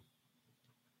week?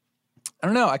 I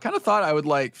don't know. I kind of thought I would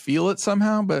like feel it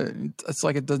somehow, but it's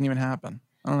like it doesn't even happen.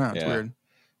 I don't know. It's weird.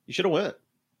 You should have went.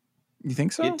 You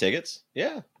think so? You had tickets?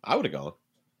 Yeah, I would have gone.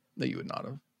 No, you would not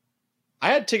have.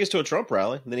 I had tickets to a Trump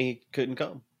rally, and then he couldn't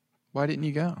come. Why didn't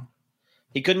you go?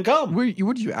 He couldn't come.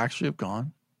 Would you actually have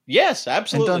gone? Yes,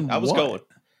 absolutely. I was going.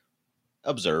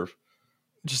 Observe.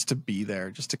 Just to be there,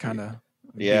 just to kind of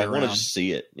I want to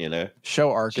see it, you know.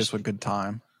 Show Arcus with good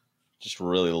time. Just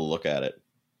really look at it.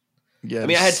 Yeah. I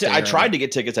mean, I tried to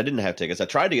get tickets. I didn't have tickets. I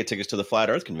tried to get tickets to the Flat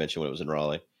Earth Convention when it was in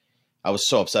Raleigh. I was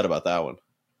so upset about that one.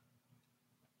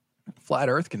 Flat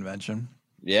Earth Convention.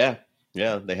 Yeah.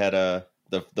 Yeah. They had the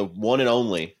one and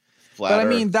only Flat Earth. But I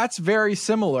mean, that's very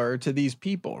similar to these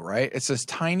people, right? It's this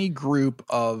tiny group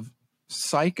of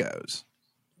psychos.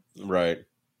 Right.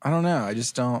 I don't know. I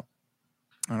don't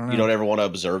know. You don't ever want to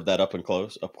observe that up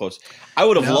close. I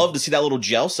would have loved to see that little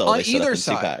jail cell on either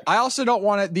side. CPAC. I also don't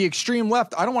want it the extreme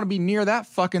left. I don't want to be near that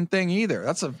fucking thing either.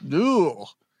 That's right.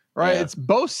 Yeah. It's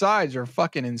both sides are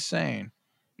fucking insane.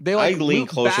 They like I lean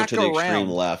closer to the extreme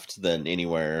left than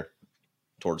anywhere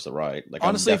towards the right. Like,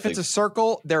 honestly, if it's a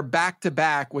circle, they're back to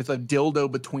back with a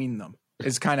dildo between them.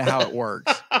 Is kind of how it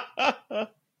works.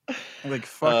 Like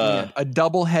fucking a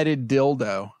double-headed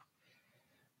dildo.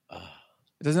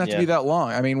 It doesn't have to be that long.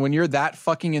 I mean, when you're that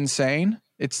fucking insane,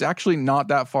 it's actually not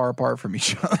that far apart from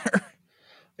each other.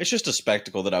 It's just a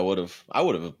spectacle that I would have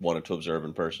wanted to observe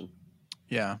in person.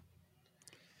 Yeah.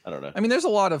 I don't know. I mean, there's a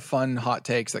lot of fun hot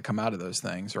takes that come out of those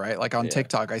things, right? Like on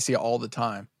TikTok, I see it all the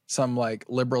time. Some like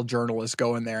liberal journalists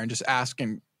go in there and just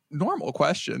asking normal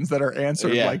questions that are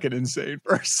answered like an insane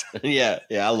person. Yeah.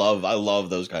 I love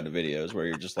those kind of videos where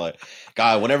you're just like,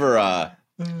 God, whenever I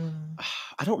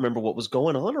don't remember what was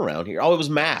going on around here. Oh, it was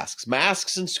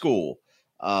masks in school.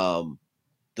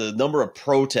 The number of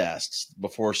protests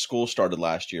before school started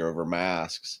last year over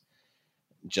masks,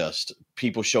 just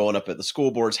people showing up at the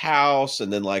school board's house,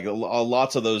 and then like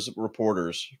lots of those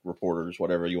reporters,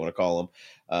 whatever you want to call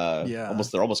them,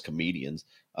 they're almost comedians,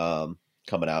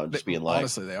 coming out and just being like,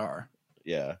 honestly, they are,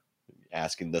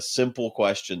 asking the simple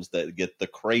questions that get the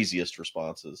craziest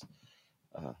responses.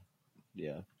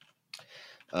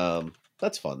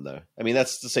 That's fun though. I mean,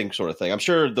 that's the same sort of thing. I'm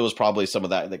sure there was probably some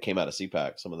of that came out of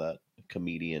CPAC, some of that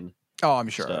comedian. Oh, I'm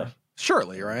sure. Stuff.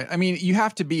 Surely, right? I mean, you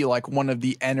have to be like one of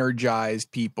the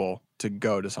energized people to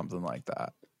go to something like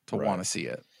that, to want to see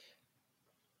it.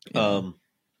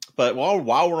 But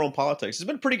while we're on politics, it's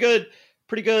been pretty good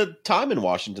time in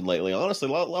Washington lately. Honestly,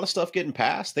 a lot of stuff getting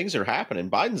passed. Things are happening.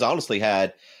 Biden's honestly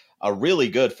had a really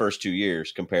good first 2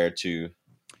 years compared to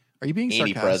Are you being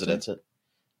any presidents.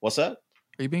 What's that?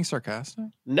 Are you being sarcastic?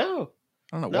 No.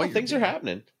 I don't know. No, things are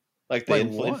happening. Like the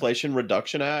Inflation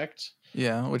Reduction Act.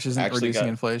 Yeah, which isn't reducing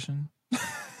inflation.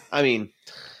 I mean,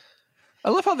 I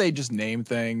love how they just name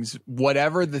things.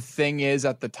 Whatever the thing is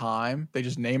at the time, they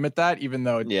just name it that, even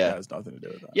though it has nothing to do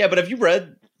with that. Yeah, but have you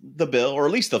read the bill, or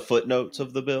at least the footnotes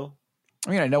of the bill?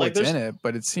 I mean, I know what's in it,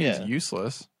 but it seems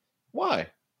useless. Why?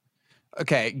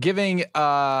 Okay, giving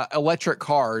electric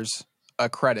cars a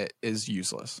credit is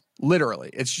useless. Literally,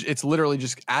 it's literally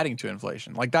just adding to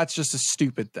inflation. Like, that's just a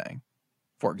stupid thing.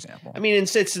 For example, I mean,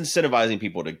 it's incentivizing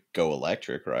people to go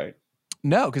electric, right?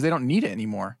 No, because they don't need it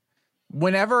anymore.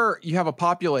 Whenever you have a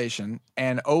population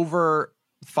and over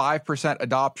 5%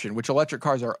 adoption, which electric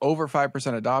cars are over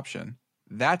 5% adoption,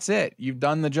 that's it. You've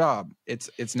done the job.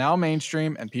 It's now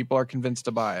mainstream and people are convinced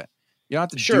to buy it. You don't have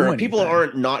to do anything. People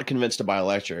aren't not convinced to buy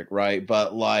electric, right?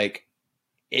 But like,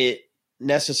 it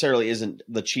necessarily isn't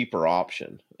the cheaper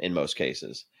option in most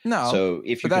cases. No. So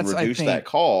if you can reduce that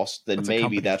cost, then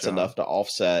maybe that's enough to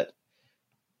offset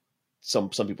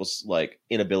some people's like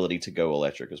inability to go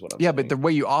electric, is what I'm saying. Yeah, but the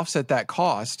way you offset that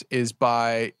cost is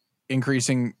by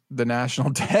increasing the national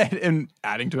debt and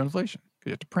adding to inflation. You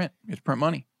have to print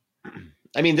money.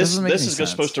 I mean, this is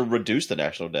just supposed to reduce the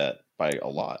national debt by a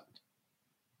lot.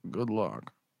 Good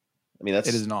luck. I mean, it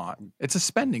is not. It's a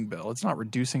spending bill. It's not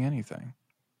reducing anything.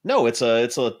 No, it's a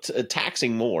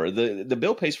taxing more. The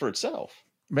bill pays for itself.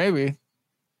 Maybe.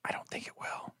 I don't think it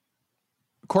will.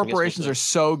 Corporations are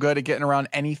so good at getting around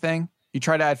anything. You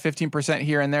try to add 15%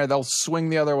 here and there, they'll swing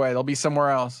the other way. They'll be somewhere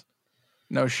else.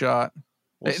 No shot.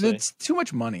 It's too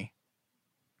much money.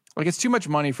 Like, it's too much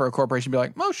money for a corporation to be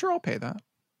like, oh, sure, I'll pay that.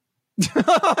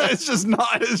 It's just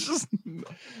not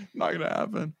going to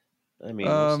happen. I mean,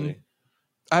 we'll see.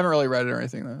 I haven't really read it or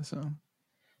anything, though, so. I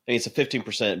mean, it's a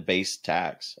 15% base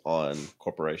tax on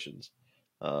corporations.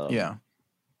 Yeah.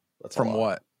 From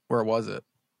what? Where was it?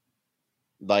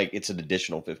 Like, it's an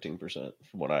additional 15%,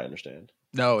 from what I understand.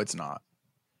 No, it's not.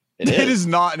 It is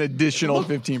not an additional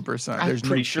 15%. I'm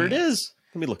pretty sure it is.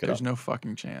 Let me look it up. There's no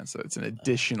fucking chance that it's an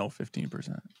additional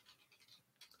 15%.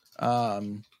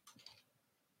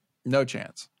 No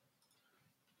chance.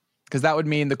 Because that would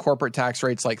mean the corporate tax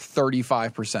rate's like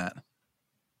 35%,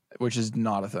 which is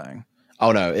not a thing.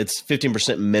 Oh no, it's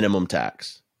 15% minimum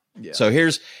tax. Yeah. So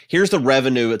here's the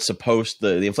revenue it's supposed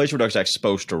the Inflation Reduction Act is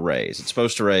supposed to raise. It's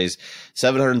supposed to raise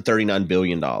 $739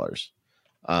 billion. But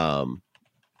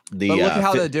look at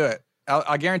how they do it.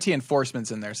 I guarantee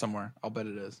enforcement's in there somewhere. I'll bet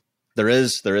it is. There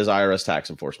is IRS tax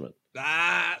enforcement.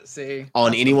 See,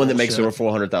 on anyone that makes over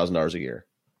 $400,000 a year.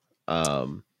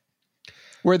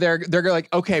 Where they're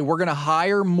like, okay, we're going to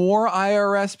hire more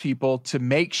IRS people to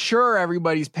make sure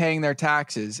everybody's paying their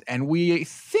taxes, and we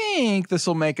think this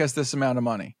will make us this amount of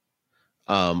money.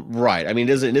 Right. I mean,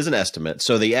 it is an estimate.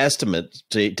 So the estimate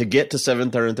to get to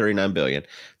 $739 billion,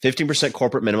 15%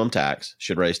 corporate minimum tax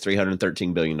should raise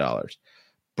 $313 billion.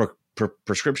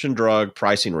 Prescription drug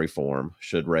pricing reform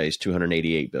should raise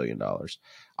 $288 billion.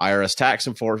 IRS tax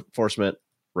enforcement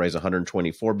raise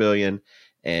 $124 billion,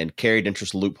 and carried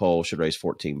interest loophole should raise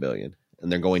 $14 billion.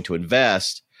 And they're going to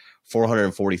invest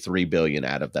 $443 billion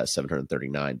out of that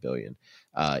 $739 billion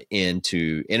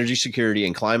into energy security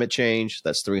and climate change.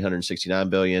 That's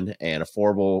 $369 billion, and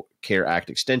Affordable Care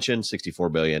Act extension,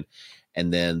 $64 billion.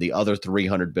 And then the other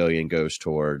 $300 billion goes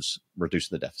towards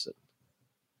reducing the deficit.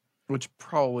 Which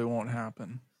probably won't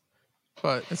happen.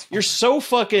 But it's you're so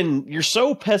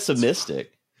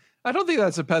pessimistic. I don't think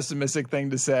that's a pessimistic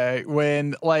thing to say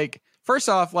when, like, first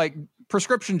off, like,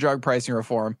 prescription drug pricing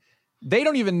reform, they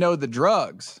don't even know the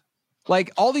drugs.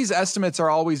 Like, all these estimates are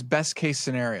always best case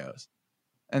scenarios.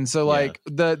 And so, like,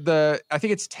 the I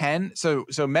think it's 10. So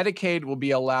Medicaid will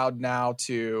be allowed now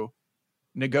to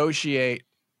negotiate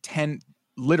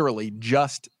literally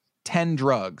just 10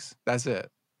 drugs. That's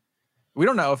it. We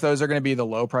don't know if those are going to be the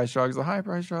low price drugs, the high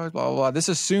price drugs, blah, blah, blah. This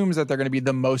assumes that they're going to be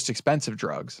the most expensive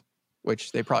drugs,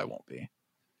 which they probably won't be.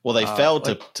 Well, they failed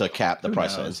to cap the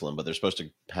price of insulin, but they're supposed to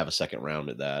have a second round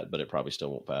at that, but it probably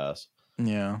still won't pass.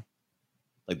 Yeah.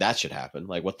 Like that should happen.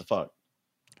 Like what the fuck?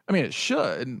 I mean, it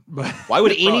should, but why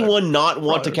would anyone not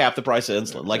want to cap the price of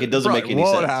insulin? Like it doesn't make any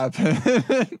sense.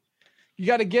 Happen. You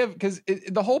got to give, because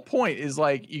the whole point is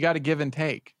like you got to give and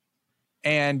take.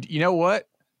 And you know what?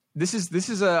 This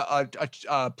is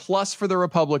a plus for the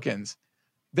Republicans.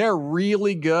 They're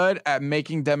really good at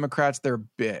making Democrats their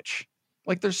bitch.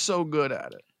 Like they're so good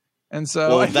at it. And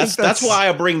so well, that's why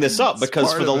I bring this up,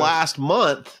 because for the last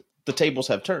month the tables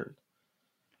have turned.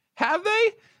 Have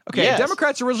they? Okay, yes.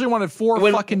 Democrats originally wanted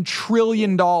 $4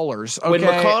 trillion. Okay? When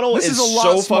McConnell is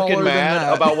so fucking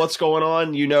mad about what's going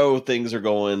on, you know things are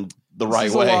going the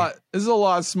right way. This is a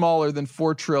lot smaller than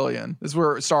 $4 trillion. This is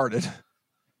where it started.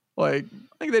 Like,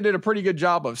 I think they did a pretty good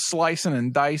job of slicing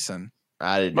and dicing.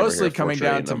 Mostly coming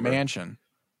down to Manchin,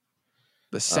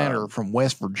 the senator from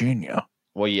West Virginia.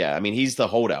 Well, yeah, I mean, he's the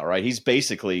holdout, right? He's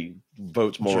basically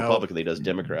votes more Republican than he does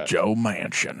Democrat. Joe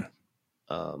Manchin.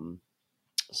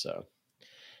 So,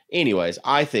 anyways,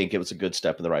 I think it was a good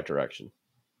step in the right direction.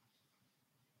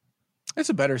 It's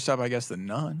a better step, I guess, than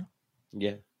none.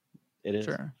 Yeah, it is.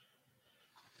 Sure.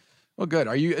 Well, good.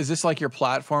 Is this like your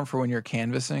platform for when you're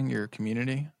canvassing your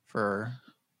community for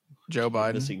Joe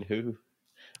Biden? Canvassing who?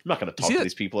 I'm not going to talk to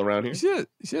these people around here. You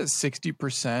see that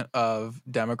 60% of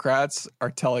Democrats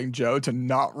are telling Joe to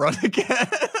not run again?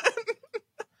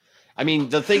 I mean,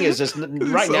 the thing is,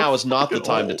 right now is not the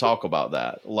time to talk about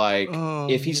that. Like,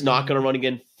 if he's not going to run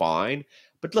again, fine.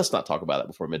 But let's not talk about that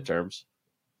before midterms.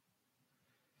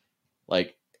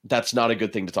 Like, that's not a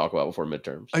good thing to talk about before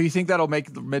midterms. Oh, you think that'll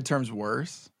make the midterms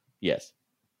worse? Yes.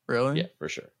 Really? Yeah, for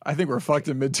sure. I think we're fucked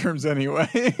in midterms anyway.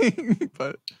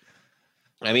 But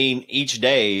I mean, each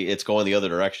day it's going the other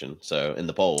direction. So in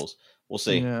the polls, we'll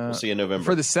see. Yeah. We'll see in November.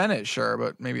 For the Senate, sure,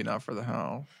 but maybe not for the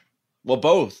House. Well,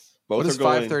 both. What is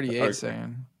 538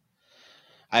 saying?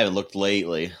 I haven't looked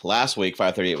lately. Last week,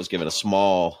 538 was given a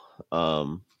small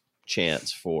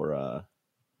chance for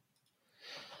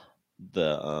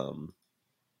the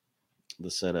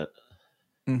Senate.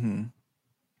 Mm-hmm.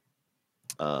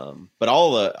 But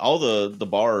all the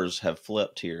bars have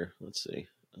flipped here. Let's see.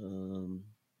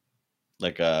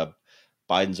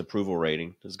 Biden's approval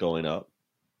rating is going up.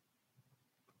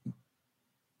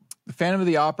 The Phantom of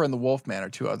the Opera and the Wolfman are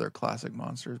two other classic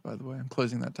monsters, by the way. I'm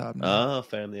closing that tab now. Oh,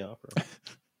 Phantom of the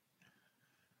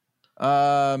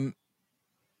Opera.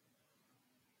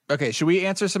 Okay, should we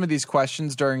answer some of these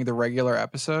questions during the regular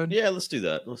episode? Yeah, let's do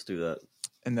that.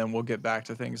 And then we'll get back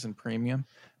to things in premium.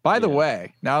 By the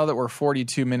way, now that we're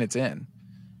 42 minutes in,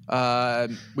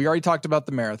 we already talked about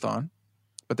the marathon,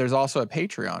 but there's also a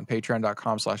Patreon,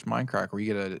 patreon.com/Mindcrack, where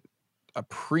you get a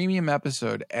premium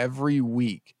episode every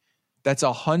week. That's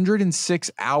 106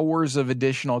 hours of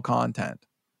additional content.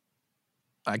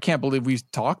 I can't believe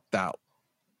we've talked that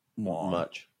long.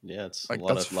 Much. Yeah, it's like a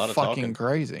lot of fucking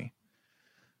crazy.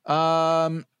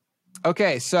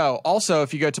 Okay, so also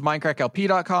if you go to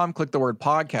mindcracklp.com, click the word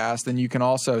podcast, then you can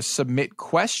also submit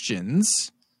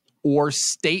questions or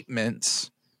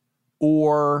statements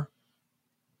or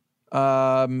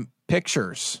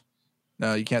pictures.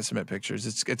 No, you can't submit pictures.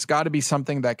 It's got to be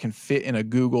something that can fit in a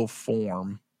Google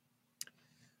form.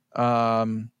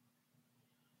 And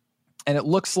it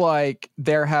looks like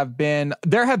there have been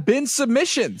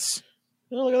submissions.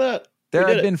 Oh, look at that. There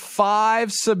have been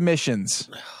 5 submissions.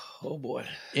 Oh boy.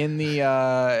 In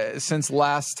the since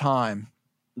last time.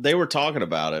 They were talking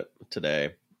about it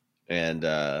today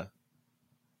and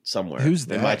somewhere. Who's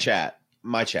that? In my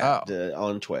chat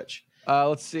on Twitch.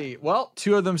 Let's see. Well,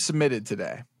 2 of them submitted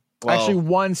today. Well, actually,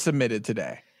 1 submitted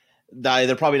today.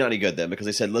 They're probably not any good then, because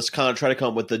they said let's try to come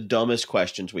up with the dumbest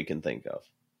questions we can think of.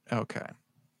 Okay.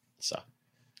 So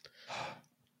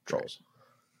trolls.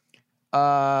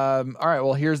 All right.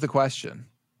 Well, here's the question.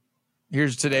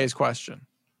 Here's today's question.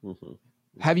 Mm-hmm.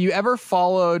 Have you ever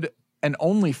followed an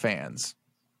OnlyFans?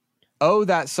 Oh,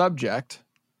 that subject.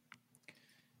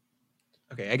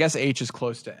 Okay, I guess H is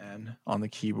close to N on the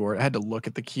keyboard. I had to look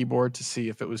at the keyboard to see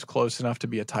if it was close enough to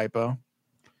be a typo.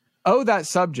 Oh, that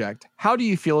subject. How do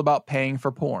you feel about paying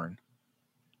for porn?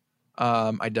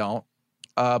 I don't.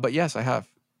 But yes, I have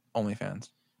OnlyFans.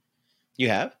 You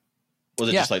have? Was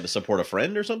it just like to support a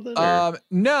friend or something? Or?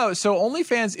 No. So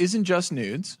OnlyFans isn't just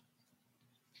nudes.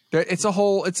 It's a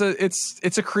whole. It's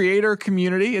a creator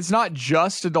community. It's not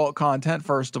just adult content.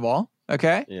 First of all,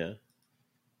 okay.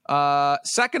 Yeah.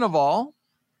 Second of all,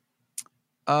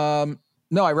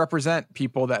 no, I represent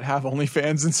people that have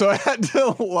OnlyFans, and so I had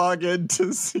to log in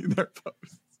to see their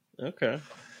posts. Okay.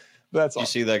 That's all. You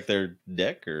see like their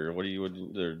deck or what do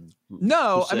you? Their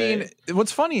no, I mean,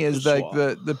 what's funny is like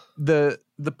the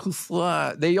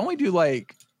Poussoir, they only do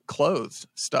like clothes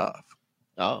stuff.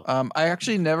 Oh. I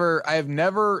have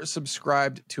never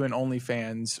subscribed to an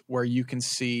OnlyFans where you can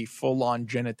see full on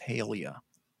genitalia.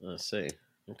 Let's see.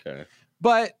 Okay.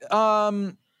 But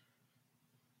I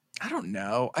don't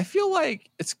know. I feel like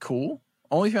it's cool.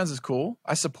 OnlyFans is cool.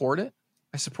 I support it.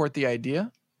 I support the idea.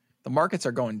 The markets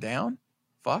are going down.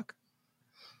 Fuck.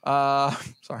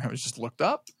 Sorry, I was just looked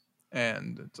up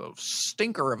and it's a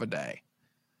stinker of a day.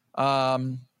 Yeah,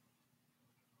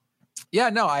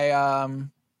 no,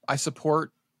 I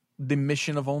support the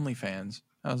mission of OnlyFans.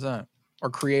 How's that? Or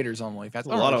creators on OnlyFans. A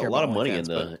lot of money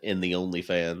in the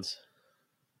OnlyFans.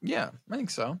 Yeah, I think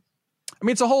so. I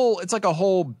mean, it's like a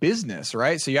whole business,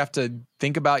 right? So you have to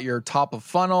think about your top of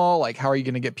funnel, like how are you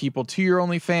going to get people to your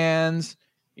OnlyFans?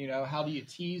 You know, how do you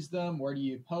tease them? Where do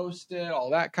you post it?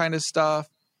 All that kind of stuff.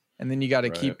 And then you got to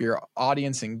keep your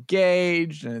audience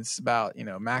engaged, and it's about, you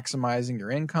know, maximizing your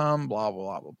income, blah, blah,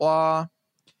 blah, blah, blah.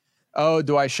 Oh,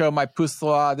 do I show my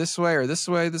Poussoir this way or this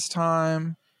way this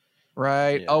time?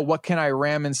 Right. Yeah. Oh, what can I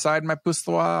ram inside my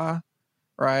Poussoir?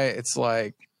 Right. It's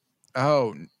like,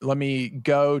 oh, let me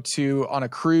go on a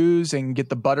cruise and get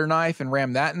the butter knife and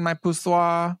ram that in my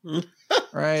Poussoir.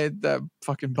 Right. That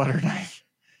fucking butter knife.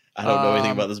 I don't know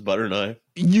anything about this butter knife.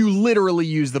 You literally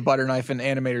use the butter knife in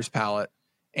Animator's palette,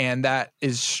 and that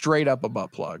is straight up a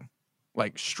butt plug.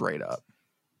 Like straight up.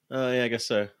 Oh, yeah, I guess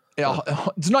so.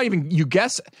 It's not even, you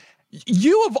guess.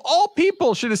 You of all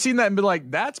people should have seen that and been like,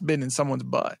 that's been in someone's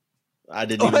butt. I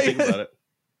didn't even think about it.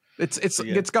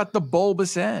 It's got the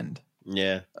bulbous end.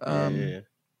 Yeah. Yeah.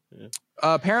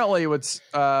 Apparently what's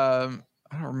I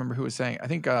don't remember who was saying. I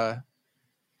think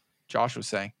Josh was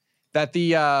saying that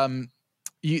the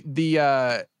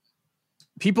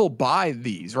people buy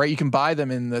these, right? You can buy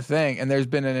them in the thing, and there's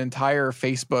been an entire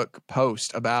Facebook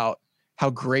post about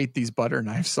how great these butter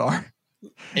knives are.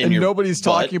 And nobody's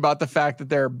talking about the fact that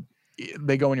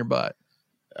they go in your butt.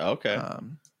 Okay.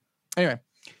 Anyway.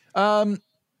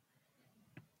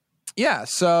 Yeah,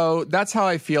 so that's how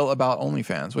I feel about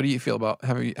OnlyFans. What do you feel about?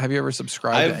 Have you ever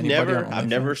subscribed to anybody on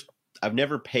OnlyFans? I've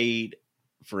never paid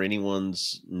for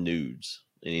anyone's nudes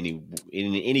in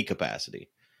any capacity.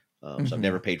 So I've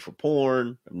never paid for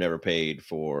porn. I've never paid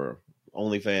for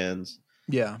OnlyFans.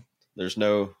 Yeah. There's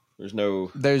no.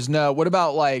 What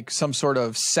about like some sort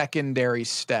of secondary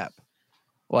step?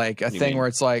 Like a thing where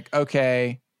it's like,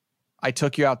 okay, I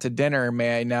took you out to dinner.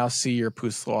 May I now see your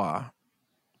Poussoir?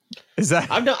 Is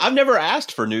that? I've never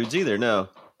asked for nudes either. No.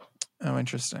 Oh,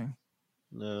 interesting.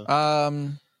 No.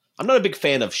 I'm not a big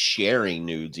fan of sharing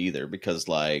nudes either, because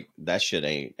like that shit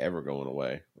ain't ever going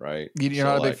away, right? You're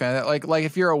not a big fan of that. Like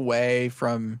if you're away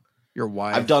from your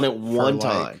wife. I've done it one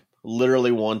time,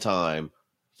 literally one time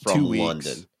from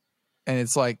London. And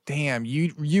it's like, damn,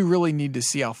 you really need to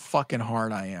see how fucking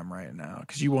hard I am right now,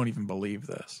 because you won't even believe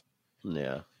this.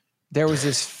 Yeah. There was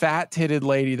this fat-titted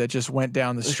lady that just went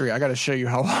down the street. I got to show you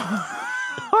how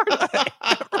hard I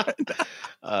am right now.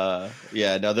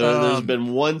 Yeah, no, there's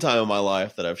been one time in my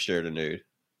life that I've shared a nude.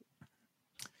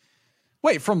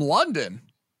 Wait, from London?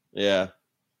 Yeah.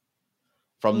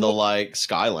 From the like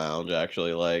Sky Lounge,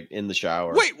 actually, like in the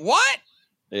shower. Wait, what?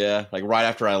 Yeah, like right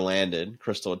after I landed,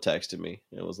 Crystal had texted me.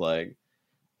 It was like,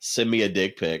 send me a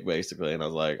dick pic, basically. And I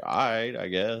was like, all right, I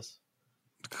guess.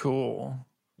 Cool.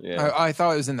 Yeah. I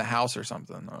thought it was in the house or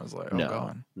something. I was like, oh,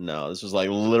 God. No, this was like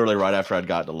literally right after I'd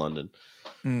got to London.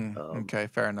 Okay,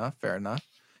 fair enough.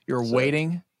 You're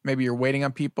waiting. Maybe you're waiting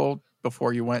on people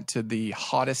before you went to the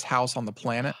hottest house on the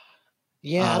planet.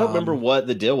 Yeah, I don't remember what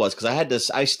the deal was,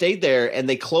 because I stayed there and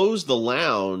they closed the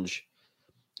lounge.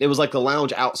 It was like the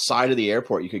lounge outside of the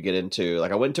airport you could get into.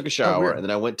 Like I went and took a shower, and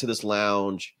then I went to this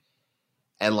lounge,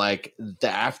 and like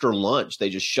after lunch they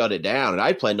just shut it down. And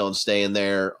I planned on staying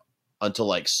there until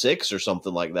like 6 or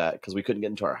something like that, because we couldn't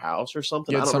get into our house or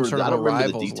something. I don't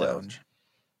remember the details. Lounge.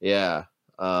 Yeah.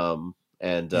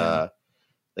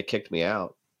 They kicked me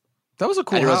out. That was a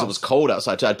cool house. I didn't realize it was cold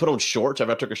outside. I'd put on shorts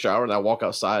after I took a shower, and I walk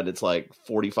outside. It's like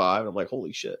 45. I'm like,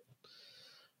 holy shit.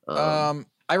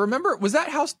 I remember, was that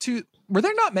house too? Were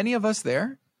there not many of us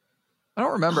there? I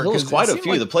don't remember. There was quite a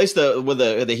few. Like, the place with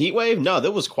the heat wave. No,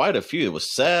 there was quite a few. It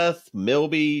was Seth,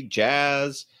 Milby,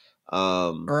 Jazz,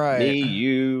 me,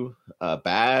 you,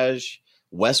 Baj,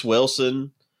 Wes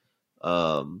Wilson.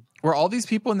 Were all these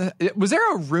people in the? Was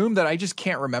there a room that I just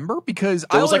can't remember? Because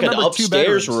there was like an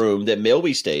upstairs room that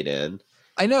Milby stayed in.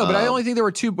 I know, but I only think there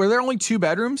were two. Were there only 2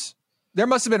 bedrooms? There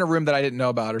must have been a room that I didn't know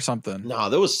about or something. No,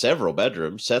 there was several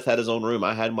bedrooms. Seth had his own room.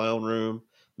 I had my own room.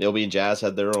 Milby and Jazz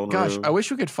had their own room. I wish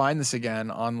we could find this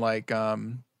again on like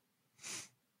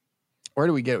where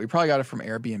do we get it? We probably got it from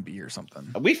Airbnb or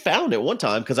something. We found it one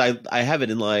time because I have it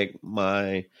in like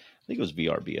I think it was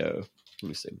VRBO. Let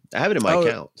me see. I have it in my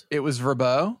account. It was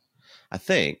Verbo? I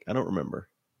think. I don't remember.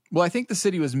 Well, I think the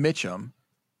city was Mitcham.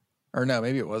 Or no,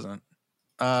 maybe it wasn't.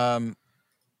 But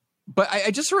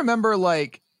I just remember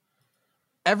like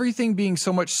everything being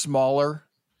so much smaller,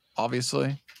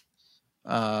 obviously.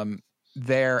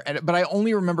 There, but I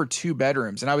only remember 2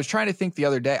 bedrooms. And I was trying to think the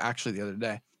other day, I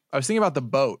was thinking about the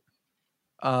boat.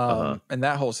 And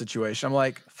that whole situation. I'm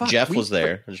like, fuck. Jeff was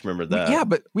there. I just remembered that.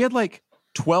 But we had like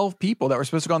 12 people that were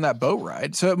supposed to go on that boat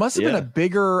ride. So it must have been a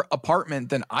bigger apartment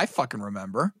than I fucking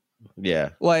remember. Yeah.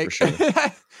 Like, for sure.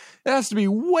 It has to be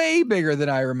way bigger than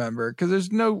I remember because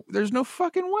there's no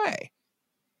fucking way.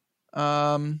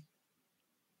 Damn.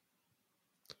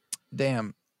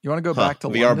 You want to go back to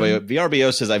London?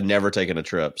 VRBO says I've never taken a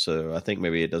trip, so I think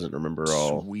maybe it doesn't remember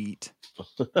all. Sweet.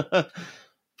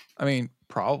 I mean,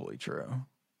 probably true.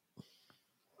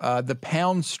 The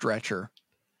pound stretcher.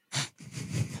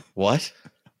 What?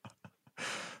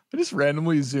 I just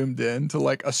randomly zoomed in to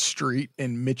like a street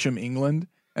in Mitcham, England,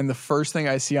 and the first thing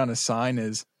I see on a sign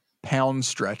is pound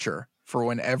stretcher for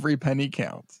when every penny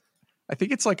counts. I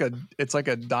think it's like a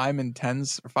dime and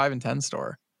 10s or 5 and 10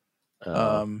 store.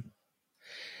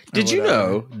 Did you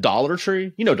know Dollar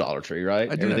Tree? You know Dollar Tree, right?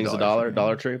 Everything's a dollar.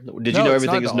 Dollar Tree. Did you know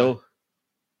everything is no?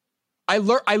 I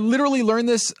literally learned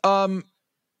this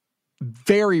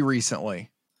very recently.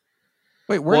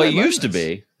 Wait, where? Well, it used to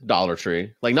be Dollar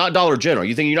Tree, like not Dollar General.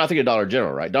 You're not thinking Dollar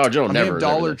General, right? Dollar General never.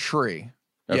 Dollar Tree.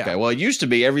 Okay, yeah. Well, it used to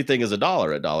be everything is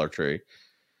 $1 at Dollar Tree.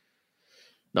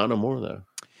 Not no more though.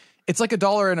 It's like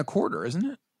 $1.25, isn't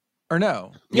it? Or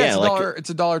no? Yeah, it's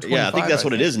 $1.25. Yeah, I think that's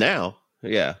what it is now.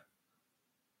 Yeah.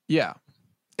 Yeah,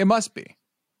 it must be.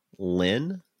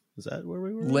 Lynn? Is that where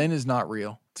we were? Lynn is not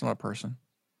real. It's not a person.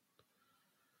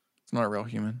 It's not a real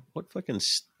human.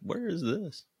 Where is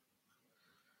this?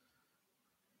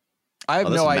 I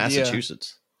have no idea.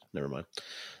 Massachusetts. Never mind.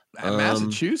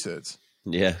 Massachusetts.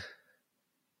 Yeah.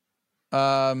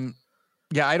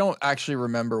 Yeah, I don't actually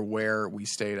remember where we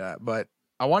stayed at, but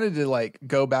I wanted to like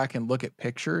go back and look at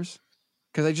pictures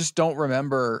because I just don't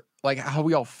remember like how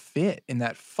we all fit in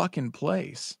that fucking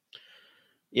place.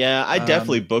 Yeah, I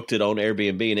definitely booked it on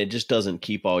Airbnb, and it just doesn't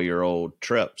keep all your old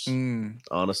trips.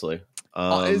 Honestly,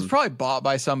 it's probably bought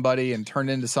by somebody and turned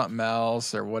into something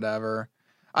else or whatever.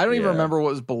 I don't even remember what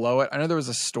was below it. I know there was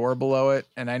a store below it,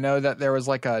 and I know that there was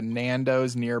like a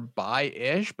Nando's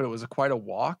nearby-ish, but it was quite a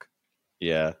walk.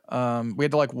 Yeah. We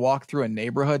had to like walk through a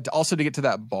neighborhood also to get to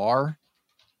that bar.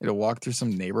 We had to walk through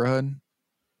some neighborhood.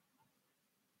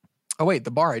 Oh wait,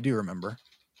 the bar I do remember.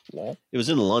 Lol. It was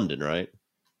in London, right?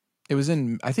 It was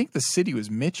in, I think the city was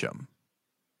Mitcham.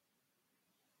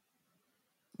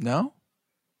 No?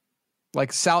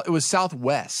 Like south, it was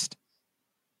southwest.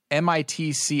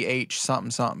 MITCH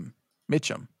something something.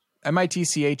 Mitcham.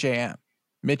 MITCHAM.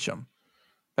 Mitcham.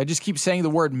 If I just keep saying the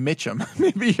word Mitcham,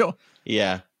 maybe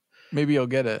you'll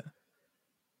get it.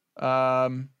 Oh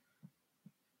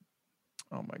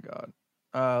my God.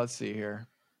 Let's see here.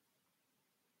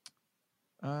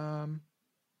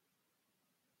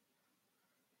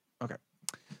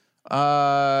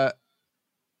 Okay.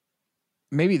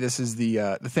 Maybe this is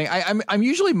the thing. I'm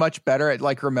usually much better at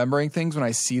like remembering things when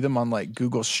I see them on like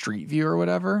Google Street View or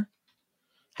whatever.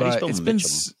 How do you spell it's Mitcham?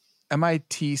 Been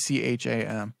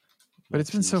MITCHAM, but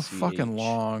it's been so fucking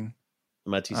long.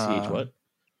 MITCH what?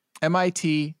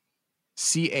 MITCHAM.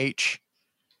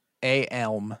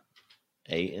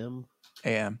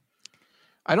 AM.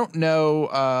 I don't know.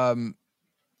 I'm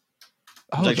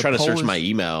like trying to search my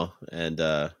email and.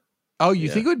 You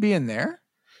think it would be in there?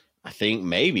 I think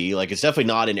maybe. Like it's definitely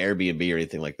not in Airbnb or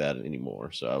anything like that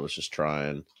anymore. So I was just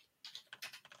trying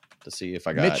to see if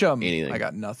I got Mitcham, anything. I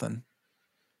got nothing.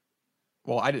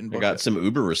 Well, I didn't book I got some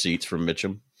Uber receipts from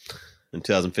Mitcham in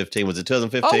 2015. Was it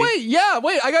 2015? Oh, wait. Yeah.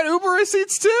 Wait, I got Uber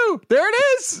receipts too. There it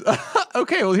is.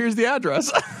 Okay. Well, here's the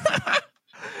address.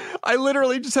 I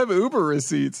literally just have Uber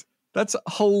receipts. That's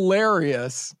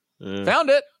hilarious. Found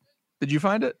it. Did you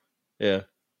find it? Yeah.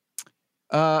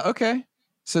 Okay.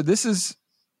 So this is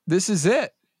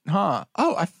it, huh?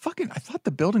 Oh, I thought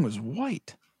the building was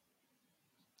white.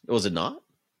 Was it not?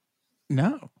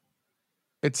 No,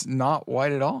 it's not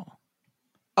white at all.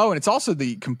 Oh, and it's also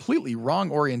the completely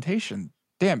wrong orientation.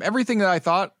 Damn, everything that I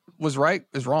thought was right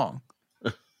is wrong.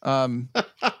 So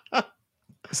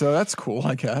that's cool,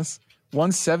 I guess.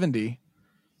 170.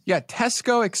 Yeah,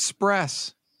 Tesco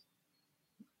Express.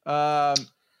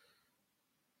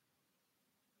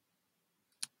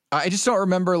 I just don't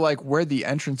remember like where the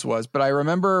entrance was, but I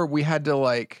remember we had to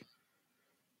like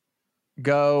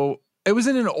go. It was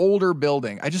in an older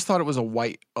building. I just thought it was a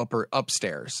white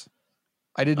upstairs.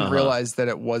 I didn't realize that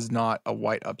it was not a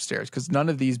white upstairs because none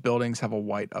of these buildings have a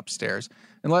white upstairs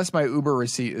unless my Uber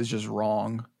receipt is just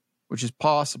wrong, which is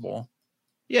possible.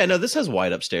 Yeah, no, this has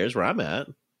white upstairs where I'm at.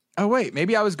 Oh, wait,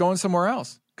 maybe I was going somewhere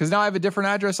else because now I have a different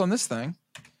address on this thing.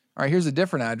 All right, here's a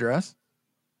different address.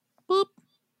 Boop.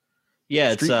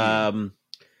 Yeah, it's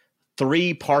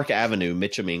 3 Park Avenue,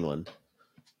 Mitcham, England.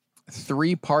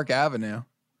 3 Park Avenue.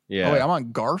 Yeah. Oh, wait, I'm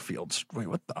on Garfield. Wait,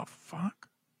 what the fuck?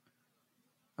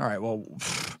 All right, well,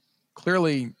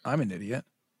 clearly I'm an idiot.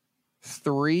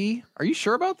 3? Are you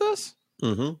sure about this?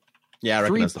 Mm-hmm. Yeah, I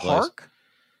recognize 3 the Park? place.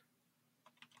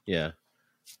 Yeah.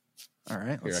 All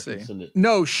right, let's Here, see.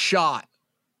 No shot.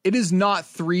 It is not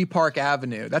 3 Park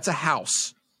Avenue. That's a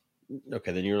house.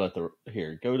 Okay, then you're like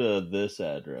here. Go to this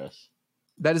address.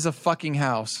 That is a fucking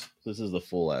house. This is the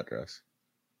full address.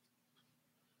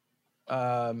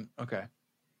 Okay.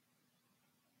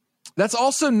 That's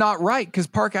also not right because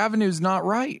Park Avenue is not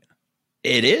right.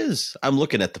 It is. I'm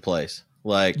looking at the place.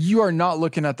 Like you are not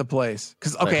looking at the place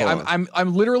because okay,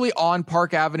 I'm literally on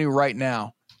Park Avenue right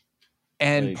now,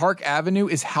 and Park Avenue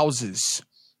is houses.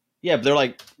 Yeah, but they're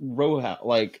like row house.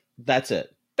 Like that's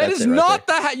it. That is not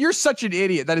the house. You're such an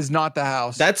idiot. That is not the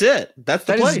house. That's it. That's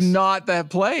the place. That is not that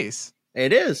place.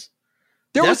 It is.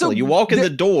 You walk in the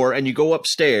door and you go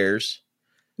upstairs.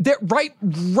 There, right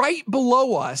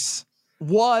below us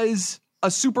was a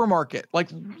supermarket. Like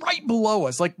right below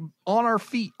us, like on our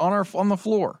feet, on the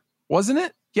floor, wasn't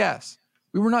it? Yes.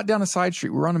 We were not down a side street.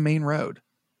 We were on a main road,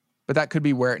 but that could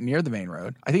be near the main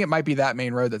road. I think it might be that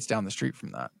main road that's down the street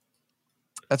from that.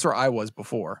 That's where I was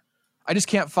before. I just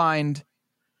can't find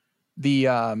the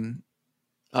shop.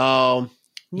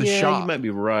 You might be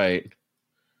right.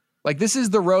 Like this is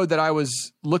the road that I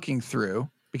was looking through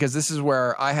because this is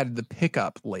where I had the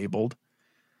pickup labeled,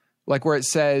 like where it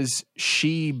says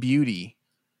She Beauty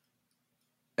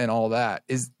and all that.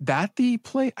 Is that the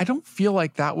place? I don't feel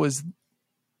like that was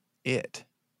it.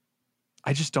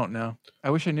 I just don't know. I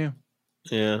wish I knew.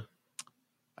 Yeah.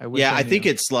 I think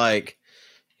it's like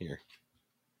here.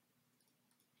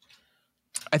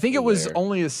 I think it was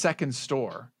only a second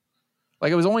store.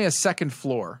 Like it was only a second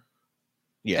floor.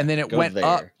 Yeah. And then it went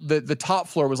up. The top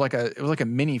floor was like a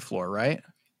mini floor, right?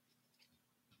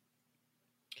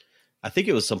 I think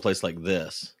it was someplace like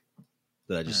this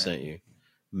that I just sent you.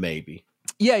 Maybe.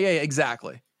 Yeah,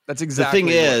 exactly. That's exactly. The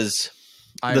thing is,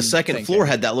 the second floor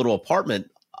had that little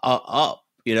apartment up,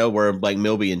 where like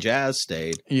Milby and Jazz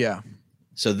stayed. Yeah.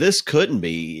 So this couldn't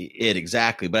be it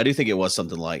exactly, but I do think it was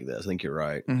something like this. I think you're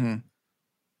right. Mm-hmm.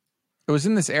 It was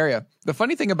in this area. The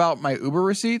funny thing about my Uber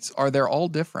receipts are they're all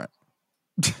different.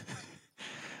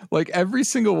 Like every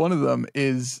single one of them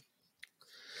is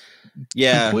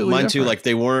mine different. Too. Like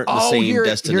they weren't the same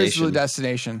destination. Here's the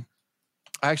destination.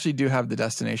 I actually do have the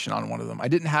destination on one of them. I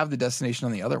didn't have the destination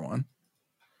on the other one.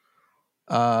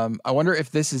 I wonder if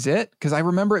this is it because I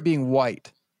remember it being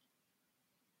white.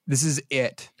 This is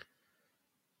it.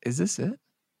 Is this it?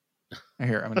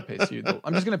 Here, I'm going to paste you.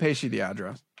 I'm just going to paste you the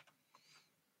address.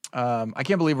 I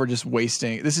can't believe we're just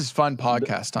wasting. This is fun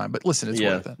podcast time, but listen, it's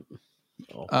worth it.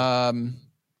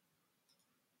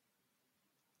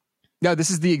 No,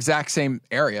 this is the exact same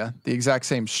area, the exact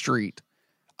same street.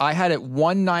 I had it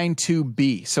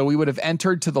 192B, so we would have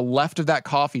entered to the left of that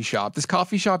coffee shop. This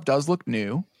coffee shop does look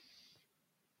new.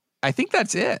 I think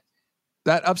that's it.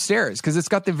 That upstairs, because it's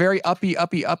got the very uppy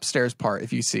upstairs part.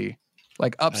 If you see,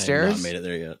 like upstairs, I have not made it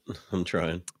there yet. I'm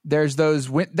trying. There's those.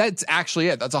 That's actually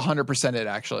it. That's 100% it,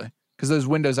 actually, because those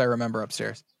windows I remember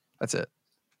upstairs. That's it.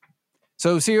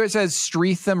 So see where it says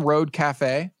Streatham Road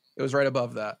Cafe? It was right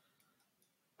above that.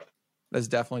 That's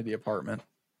definitely the apartment.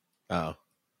 Oh,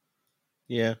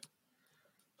 yeah,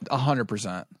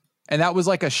 100%. And that was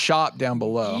like a shop down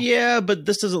below. Yeah, but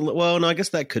this doesn't. Well, no, I guess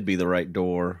that could be the right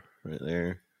door right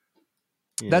there.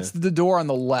 Yeah. That's the door on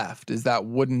the left. Is that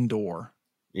wooden door?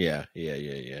 Yeah.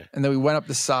 And then we went up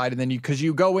the side, and then because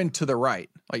you go into the right,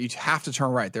 like you have to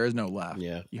turn right. There is no left.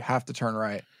 Yeah, you have to turn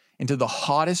right into the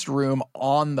hottest room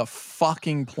on the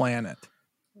fucking planet.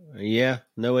 Yeah,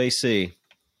 no AC.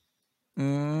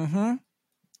 Mm-hmm.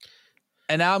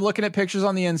 And now I'm looking at pictures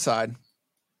on the inside.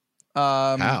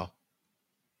 How?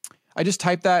 I just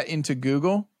typed that into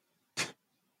Google,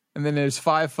 and then there's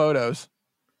 5 photos.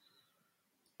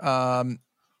 And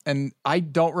I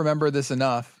don't remember this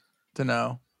enough to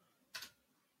know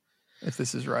if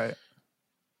this is right.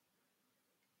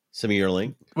 Send me your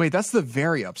link. Wait, that's the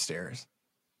very upstairs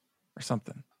or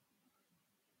something.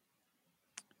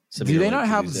 Do they not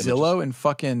have Zillow and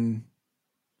fucking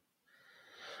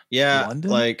Yeah, London?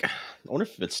 like, I wonder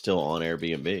if it's still on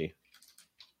Airbnb.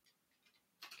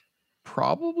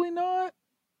 Probably not.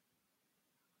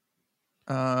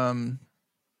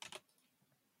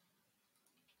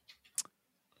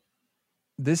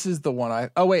 This is the one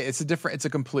oh wait, it's a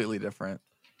completely different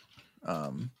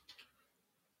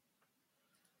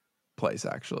place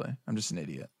actually. I'm just an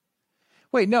idiot.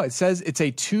 Wait, no, it says it's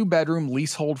a 2-bedroom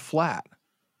leasehold flat.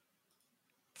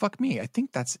 Fuck me. I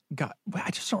think I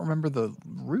just don't remember the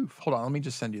roof. Hold on, let me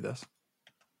just send you this.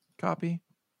 Copy,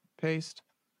 paste.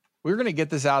 We're going to get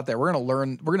this out there. We're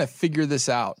going to figure this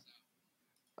out.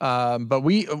 But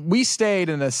we stayed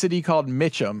in a city called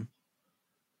Mitcham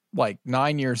like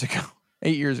 9 years ago,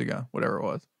 8 years ago, whatever it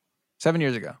was, 7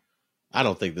 years ago. I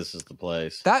don't think this is the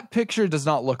place. That picture does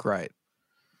not look right.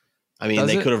 I mean,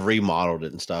 they could have remodeled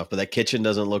it and stuff, but that kitchen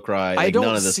doesn't look right. Like,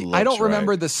 none of this looks I don't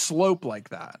remember right. the slope like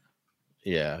that.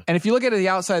 Yeah. And if you look at the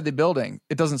outside of the building,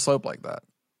 it doesn't slope like that.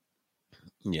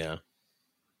 Yeah.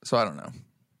 So I don't know.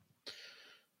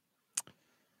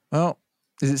 Well,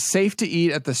 is it safe to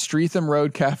eat at the Streatham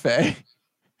Road Cafe?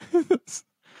 That's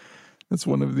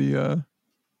one of the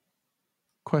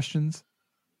questions.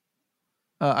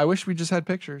 I wish we just had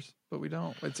pictures, but we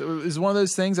don't. It's one of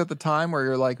those things at the time where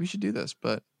you're like, we should do this,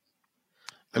 but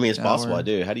I mean, it's possible I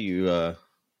do. How do you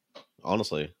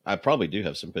honestly, I probably do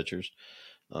have some pictures.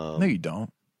 No, you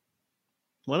don't.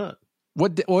 Why not?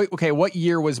 What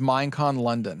year was Minecon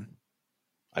London?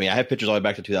 I mean, I have pictures all the way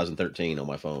back to 2013 on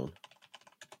my phone.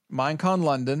 Minecon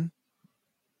London.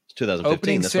 It's 2015.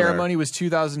 Opening ceremony was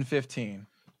 2015.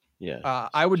 Yeah.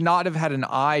 I would not have had an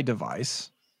iDevice.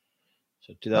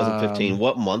 So 2015.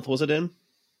 What month was it in?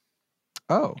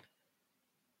 Oh.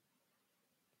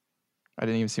 I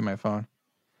didn't even see my phone.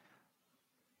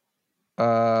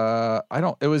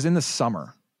 It was in the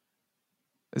summer.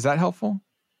 Is that helpful?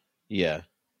 Yeah.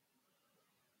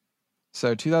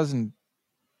 So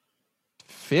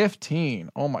 2015.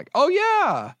 Oh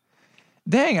yeah.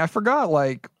 Dang, I forgot.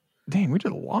 We did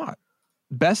a lot.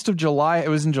 Best of July. It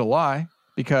was in July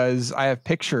because I have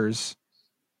pictures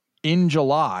in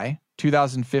July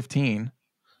 2015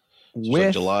 with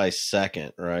like July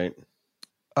 2nd, right?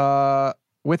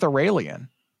 With Aurelian.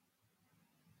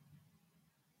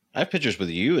 I have pictures with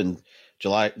you in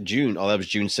June. Oh, that was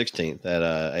June 16th at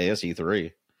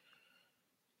ASE3.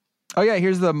 Oh yeah,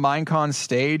 here's the Minecon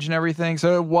stage and everything.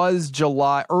 So it was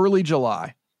early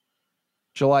July.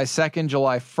 July 2nd,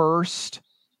 July 1st.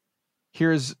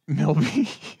 Here's Milby.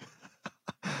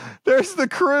 There's the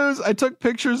cruise. I took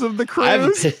pictures of the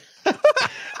cruise.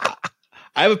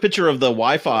 I have a picture of the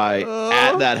Wi-Fi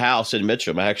at that house in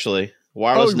Mitcham, actually.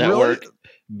 Wireless network, really?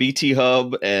 BT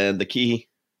hub, and the key.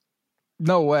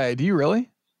 No way. Do you really?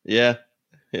 Yeah.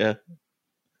 Yeah.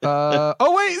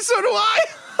 Oh, wait. So do I.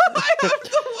 I have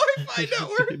the Wi-Fi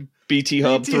network. BT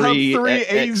hub 3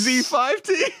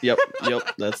 AZ5T. Yep.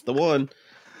 That's the one.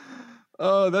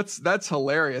 Oh, that's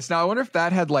hilarious. Now, I wonder if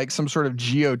that had some sort of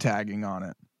geotagging on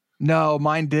it. No,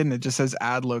 mine didn't. It just says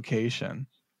add location.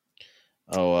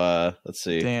 Oh, let's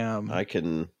see. Damn. I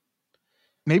can.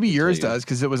 Maybe yours does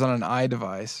because it was on an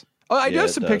iDevice. Oh, I do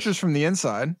have some pictures from the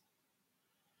inside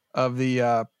of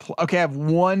the. Okay, I have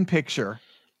one picture.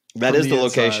 That is the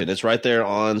location. It's right there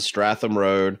on Stratham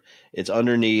Road. It's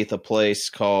underneath a place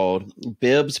called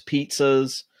Bibbs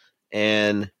Pizzas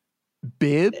and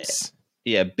Bibbs.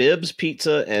 Yeah, Bibbs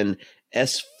Pizza and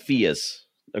Esfias,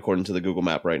 according to the Google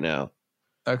map right now.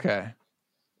 Okay.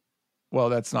 Well,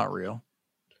 that's not real,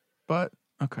 but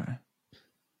okay.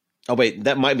 Oh wait,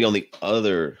 that might be on the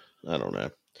other. I don't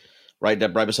know. Right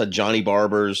beside Johnny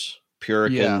Barber's,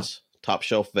 Purikins, Top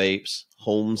Shelf Vapes,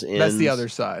 Holmes Inns. That's the other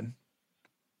side,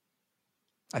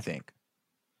 I think,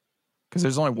 because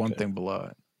there's only one thing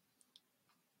below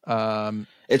it.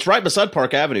 It's right beside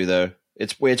Park Avenue, though.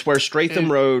 It's where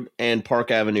Stratham Road and Park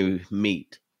Avenue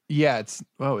meet. Yeah, it's.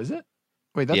 Oh, is it?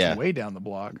 Wait, that's way down the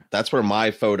block. That's where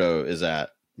my photo is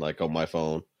at, on my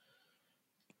phone.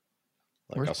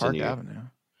 Where's Park Avenue?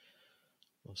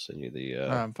 I'll send you the.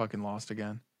 I'm fucking lost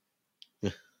again.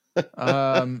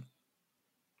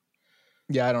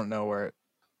 Yeah, I don't know where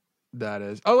that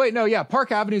is. Oh wait, no, yeah,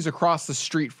 Park Avenue's across the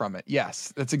street from it.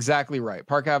 Yes, that's exactly right.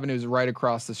 Park Avenue is right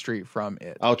across the street from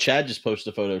it. Oh, Chad just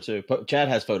posted a photo too. Chad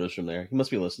has photos from there. He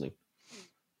must be listening.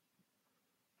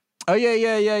 Oh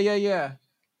yeah.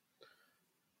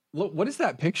 Look, what is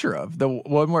that picture of? The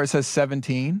one where it says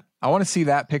 17? I want to see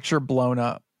that picture blown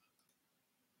up.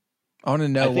 I want to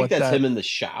know what that's him in the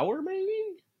shower, maybe?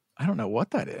 I don't know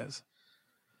what that is.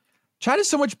 Chad is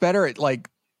so much better at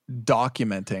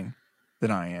documenting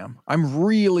than I am. I'm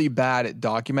really bad at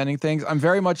documenting things. I'm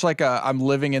very much I'm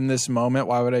living in this moment.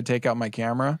 Why would I take out my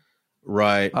camera?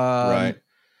 Right. Right.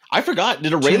 I forgot.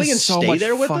 Did Aurelian stay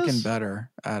there with us? Fucking better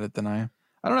at it than I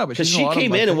don't know, but because she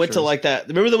came in and went to like that.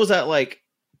 Remember there was that like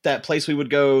that place we would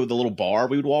go, the little bar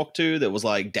we would walk to that was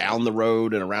like down the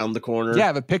road and around the corner. Yeah, I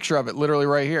have a picture of it literally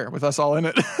right here with us all in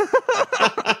it.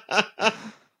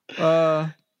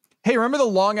 Hey, remember the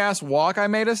long ass walk I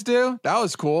made us do? That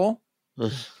was cool.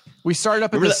 We started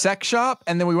up at the sex shop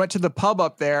and then we went to the pub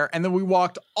up there and then we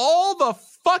walked all the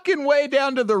fucking way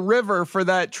down to the river for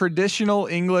that traditional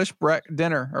English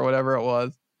dinner or whatever it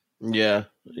was. Yeah.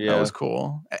 That was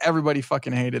cool. Everybody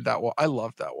fucking hated that walk. I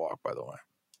loved that walk, by the way.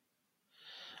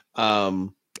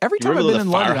 Every time I've been in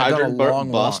London, I've done a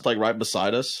long bust walk. Like right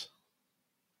beside us.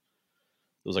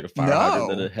 It was like a fire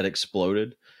hydrant that had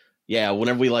exploded. Yeah,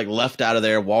 whenever we like left out of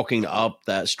there, walking up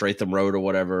that Stratham Road or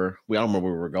whatever, I don't remember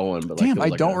where we were going. But damn, I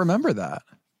don't remember that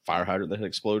fire hydrant that had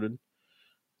exploded.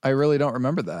 I really don't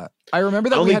remember that. I remember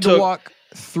that we had to walk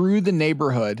through the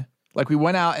neighborhood. Like we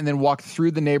went out and then walked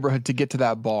through the neighborhood to get to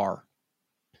that bar.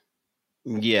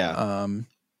 Yeah.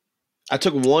 I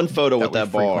took one photo with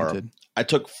that bar. Frequented. I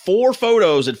took 4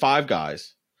 photos at Five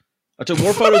Guys. I took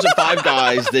more photos at Five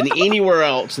Guys than anywhere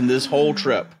else in this whole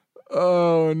trip.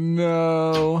 Oh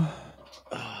no.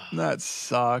 That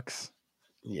sucks.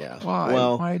 Yeah. Why?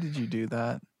 Well, why did you do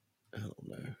that? I don't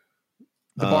know.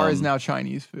 The bar is now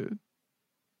Chinese food.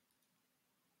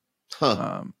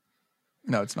 Huh.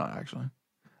 No, it's not actually.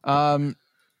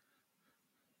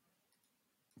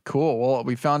 Cool. Well,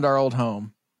 we found our old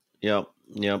home. Yep.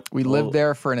 We lived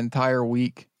there for an entire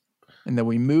week, and then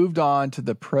we moved on to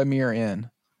the Premier Inn,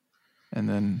 and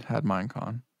then had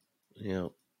Minecon. Yeah.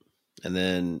 And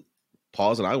then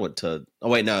Paws and I went to. Oh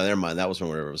wait, no, never mind. That was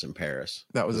whenever it was in Paris.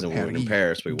 That was in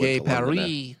Paris. We Gay went to Paris.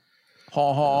 London.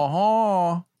 Ha ha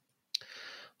ha.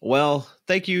 Well,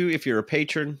 thank you if you're a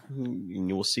patron.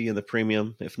 You will see in the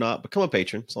premium. If not, become a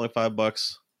patron. It's only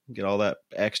 $5. Get all that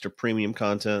extra premium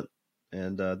content,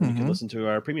 and then you can listen to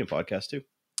our premium podcast too.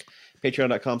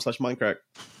 Patreon.com/Minecrack.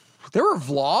 There were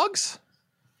vlogs.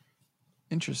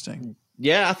 Interesting.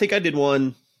 Yeah, I think I did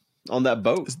one on that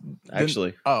boat.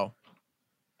 Actually. Oh,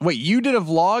 wait, you did a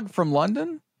vlog from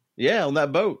London? Yeah, on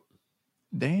that boat.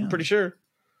 Damn. I'm pretty sure.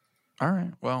 All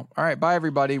right. Well, all right. Bye,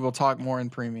 everybody. We'll talk more in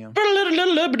premium.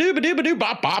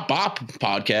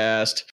 Podcast.